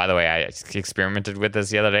 like, oh, by the way, I experimented with this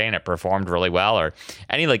the other day and it performed really well, or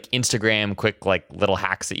any like Instagram quick, like, little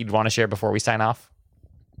hacks that you'd want to share before we sign off?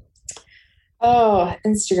 Oh,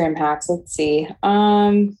 Instagram hacks. Let's see.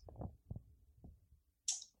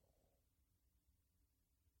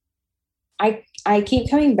 I keep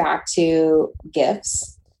coming back to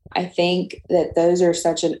GIFs. I think that those are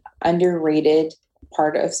such an underrated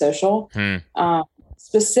part of social,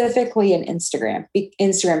 specifically in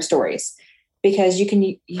Instagram stories, because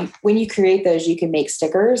you when you create those, you can make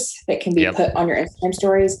stickers that can be put on your Instagram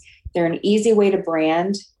stories. They're an easy way to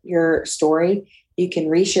brand your story. You can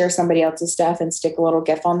reshare somebody else's stuff and stick a little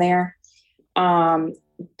GIF on there.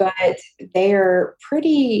 But they are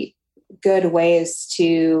pretty good ways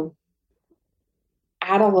to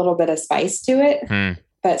add a little bit of spice to it,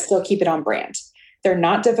 but still keep it on brand. They're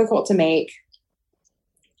not difficult to make.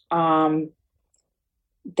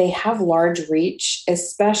 They have large reach,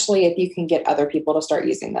 especially if you can get other people to start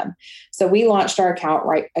using them. So we launched our account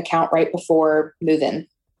right before move-in.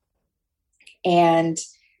 And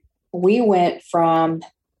we went from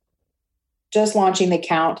just launching the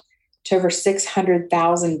account to over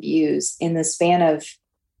 600,000 views in the span of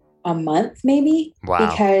a month, maybe. Wow.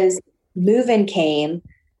 Because move-in came,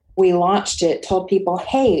 we launched it, told people,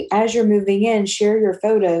 hey, as you're moving in, share your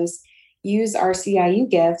photos, use our CIU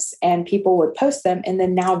gifts, and people would post them. And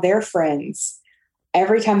then now their friends,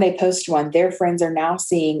 every time they post one, their friends are now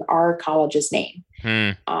seeing our college's name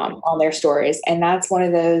on their stories. And that's one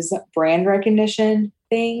of those brand recognition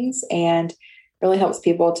things. And really helps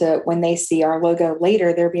people to, when they see our logo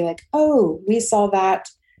later, they'll be like, oh, we saw that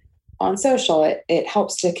on social. It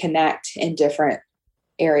helps to connect in different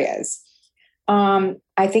areas.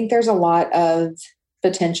 I think there's a lot of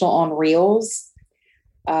potential on Reels.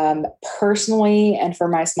 Personally, and for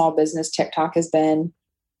my small business, TikTok has been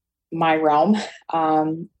my realm.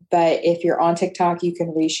 But if you're on TikTok, you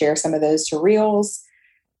can reshare some of those to Reels.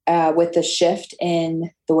 With the shift in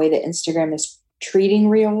the way that Instagram is treating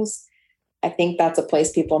Reels, I think that's a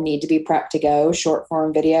place people need to be prepped to go. Short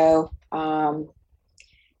form video,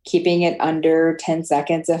 keeping it under 10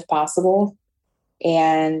 seconds if possible.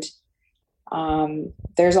 And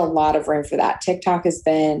there's a lot of room for that. TikTok has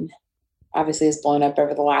blown up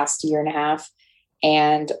over the last year and a half,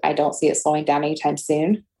 and I don't see it slowing down anytime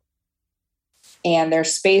soon. And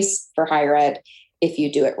there's space for higher ed if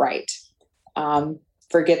you do it right.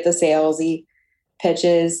 Forget the salesy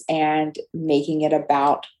pitches and making it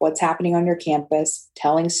about what's happening on your campus,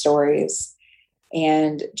 telling stories,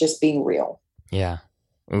 and just being real. Yeah.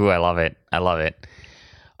 Ooh, I love it. I love it.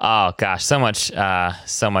 Oh gosh, so much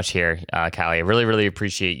here, Callie. I really, really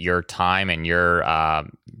appreciate your time and your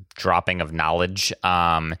dropping of knowledge.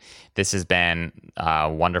 This has been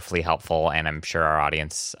wonderfully helpful, and I'm sure our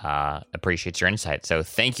audience appreciates your insight. So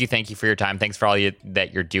thank you for your time. Thanks for all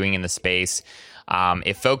that you're doing in the space.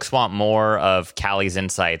 If folks want more of Callie's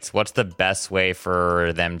insights, what's the best way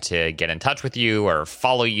for them to get in touch with you or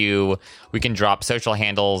follow you? We can drop social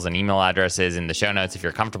handles and email addresses in the show notes if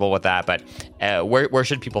you're comfortable with that. But where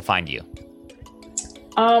should people find you?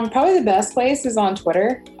 Probably the best place is on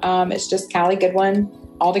Twitter. It's just Callie Goodwin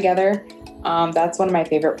all together. That's one of my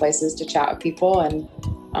favorite places to chat with people. And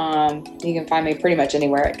you can find me pretty much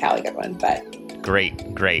anywhere at Callie Goodwin. But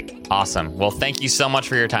Great. Awesome. Well, thank you so much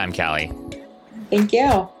for your time, Callie. Thank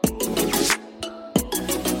you.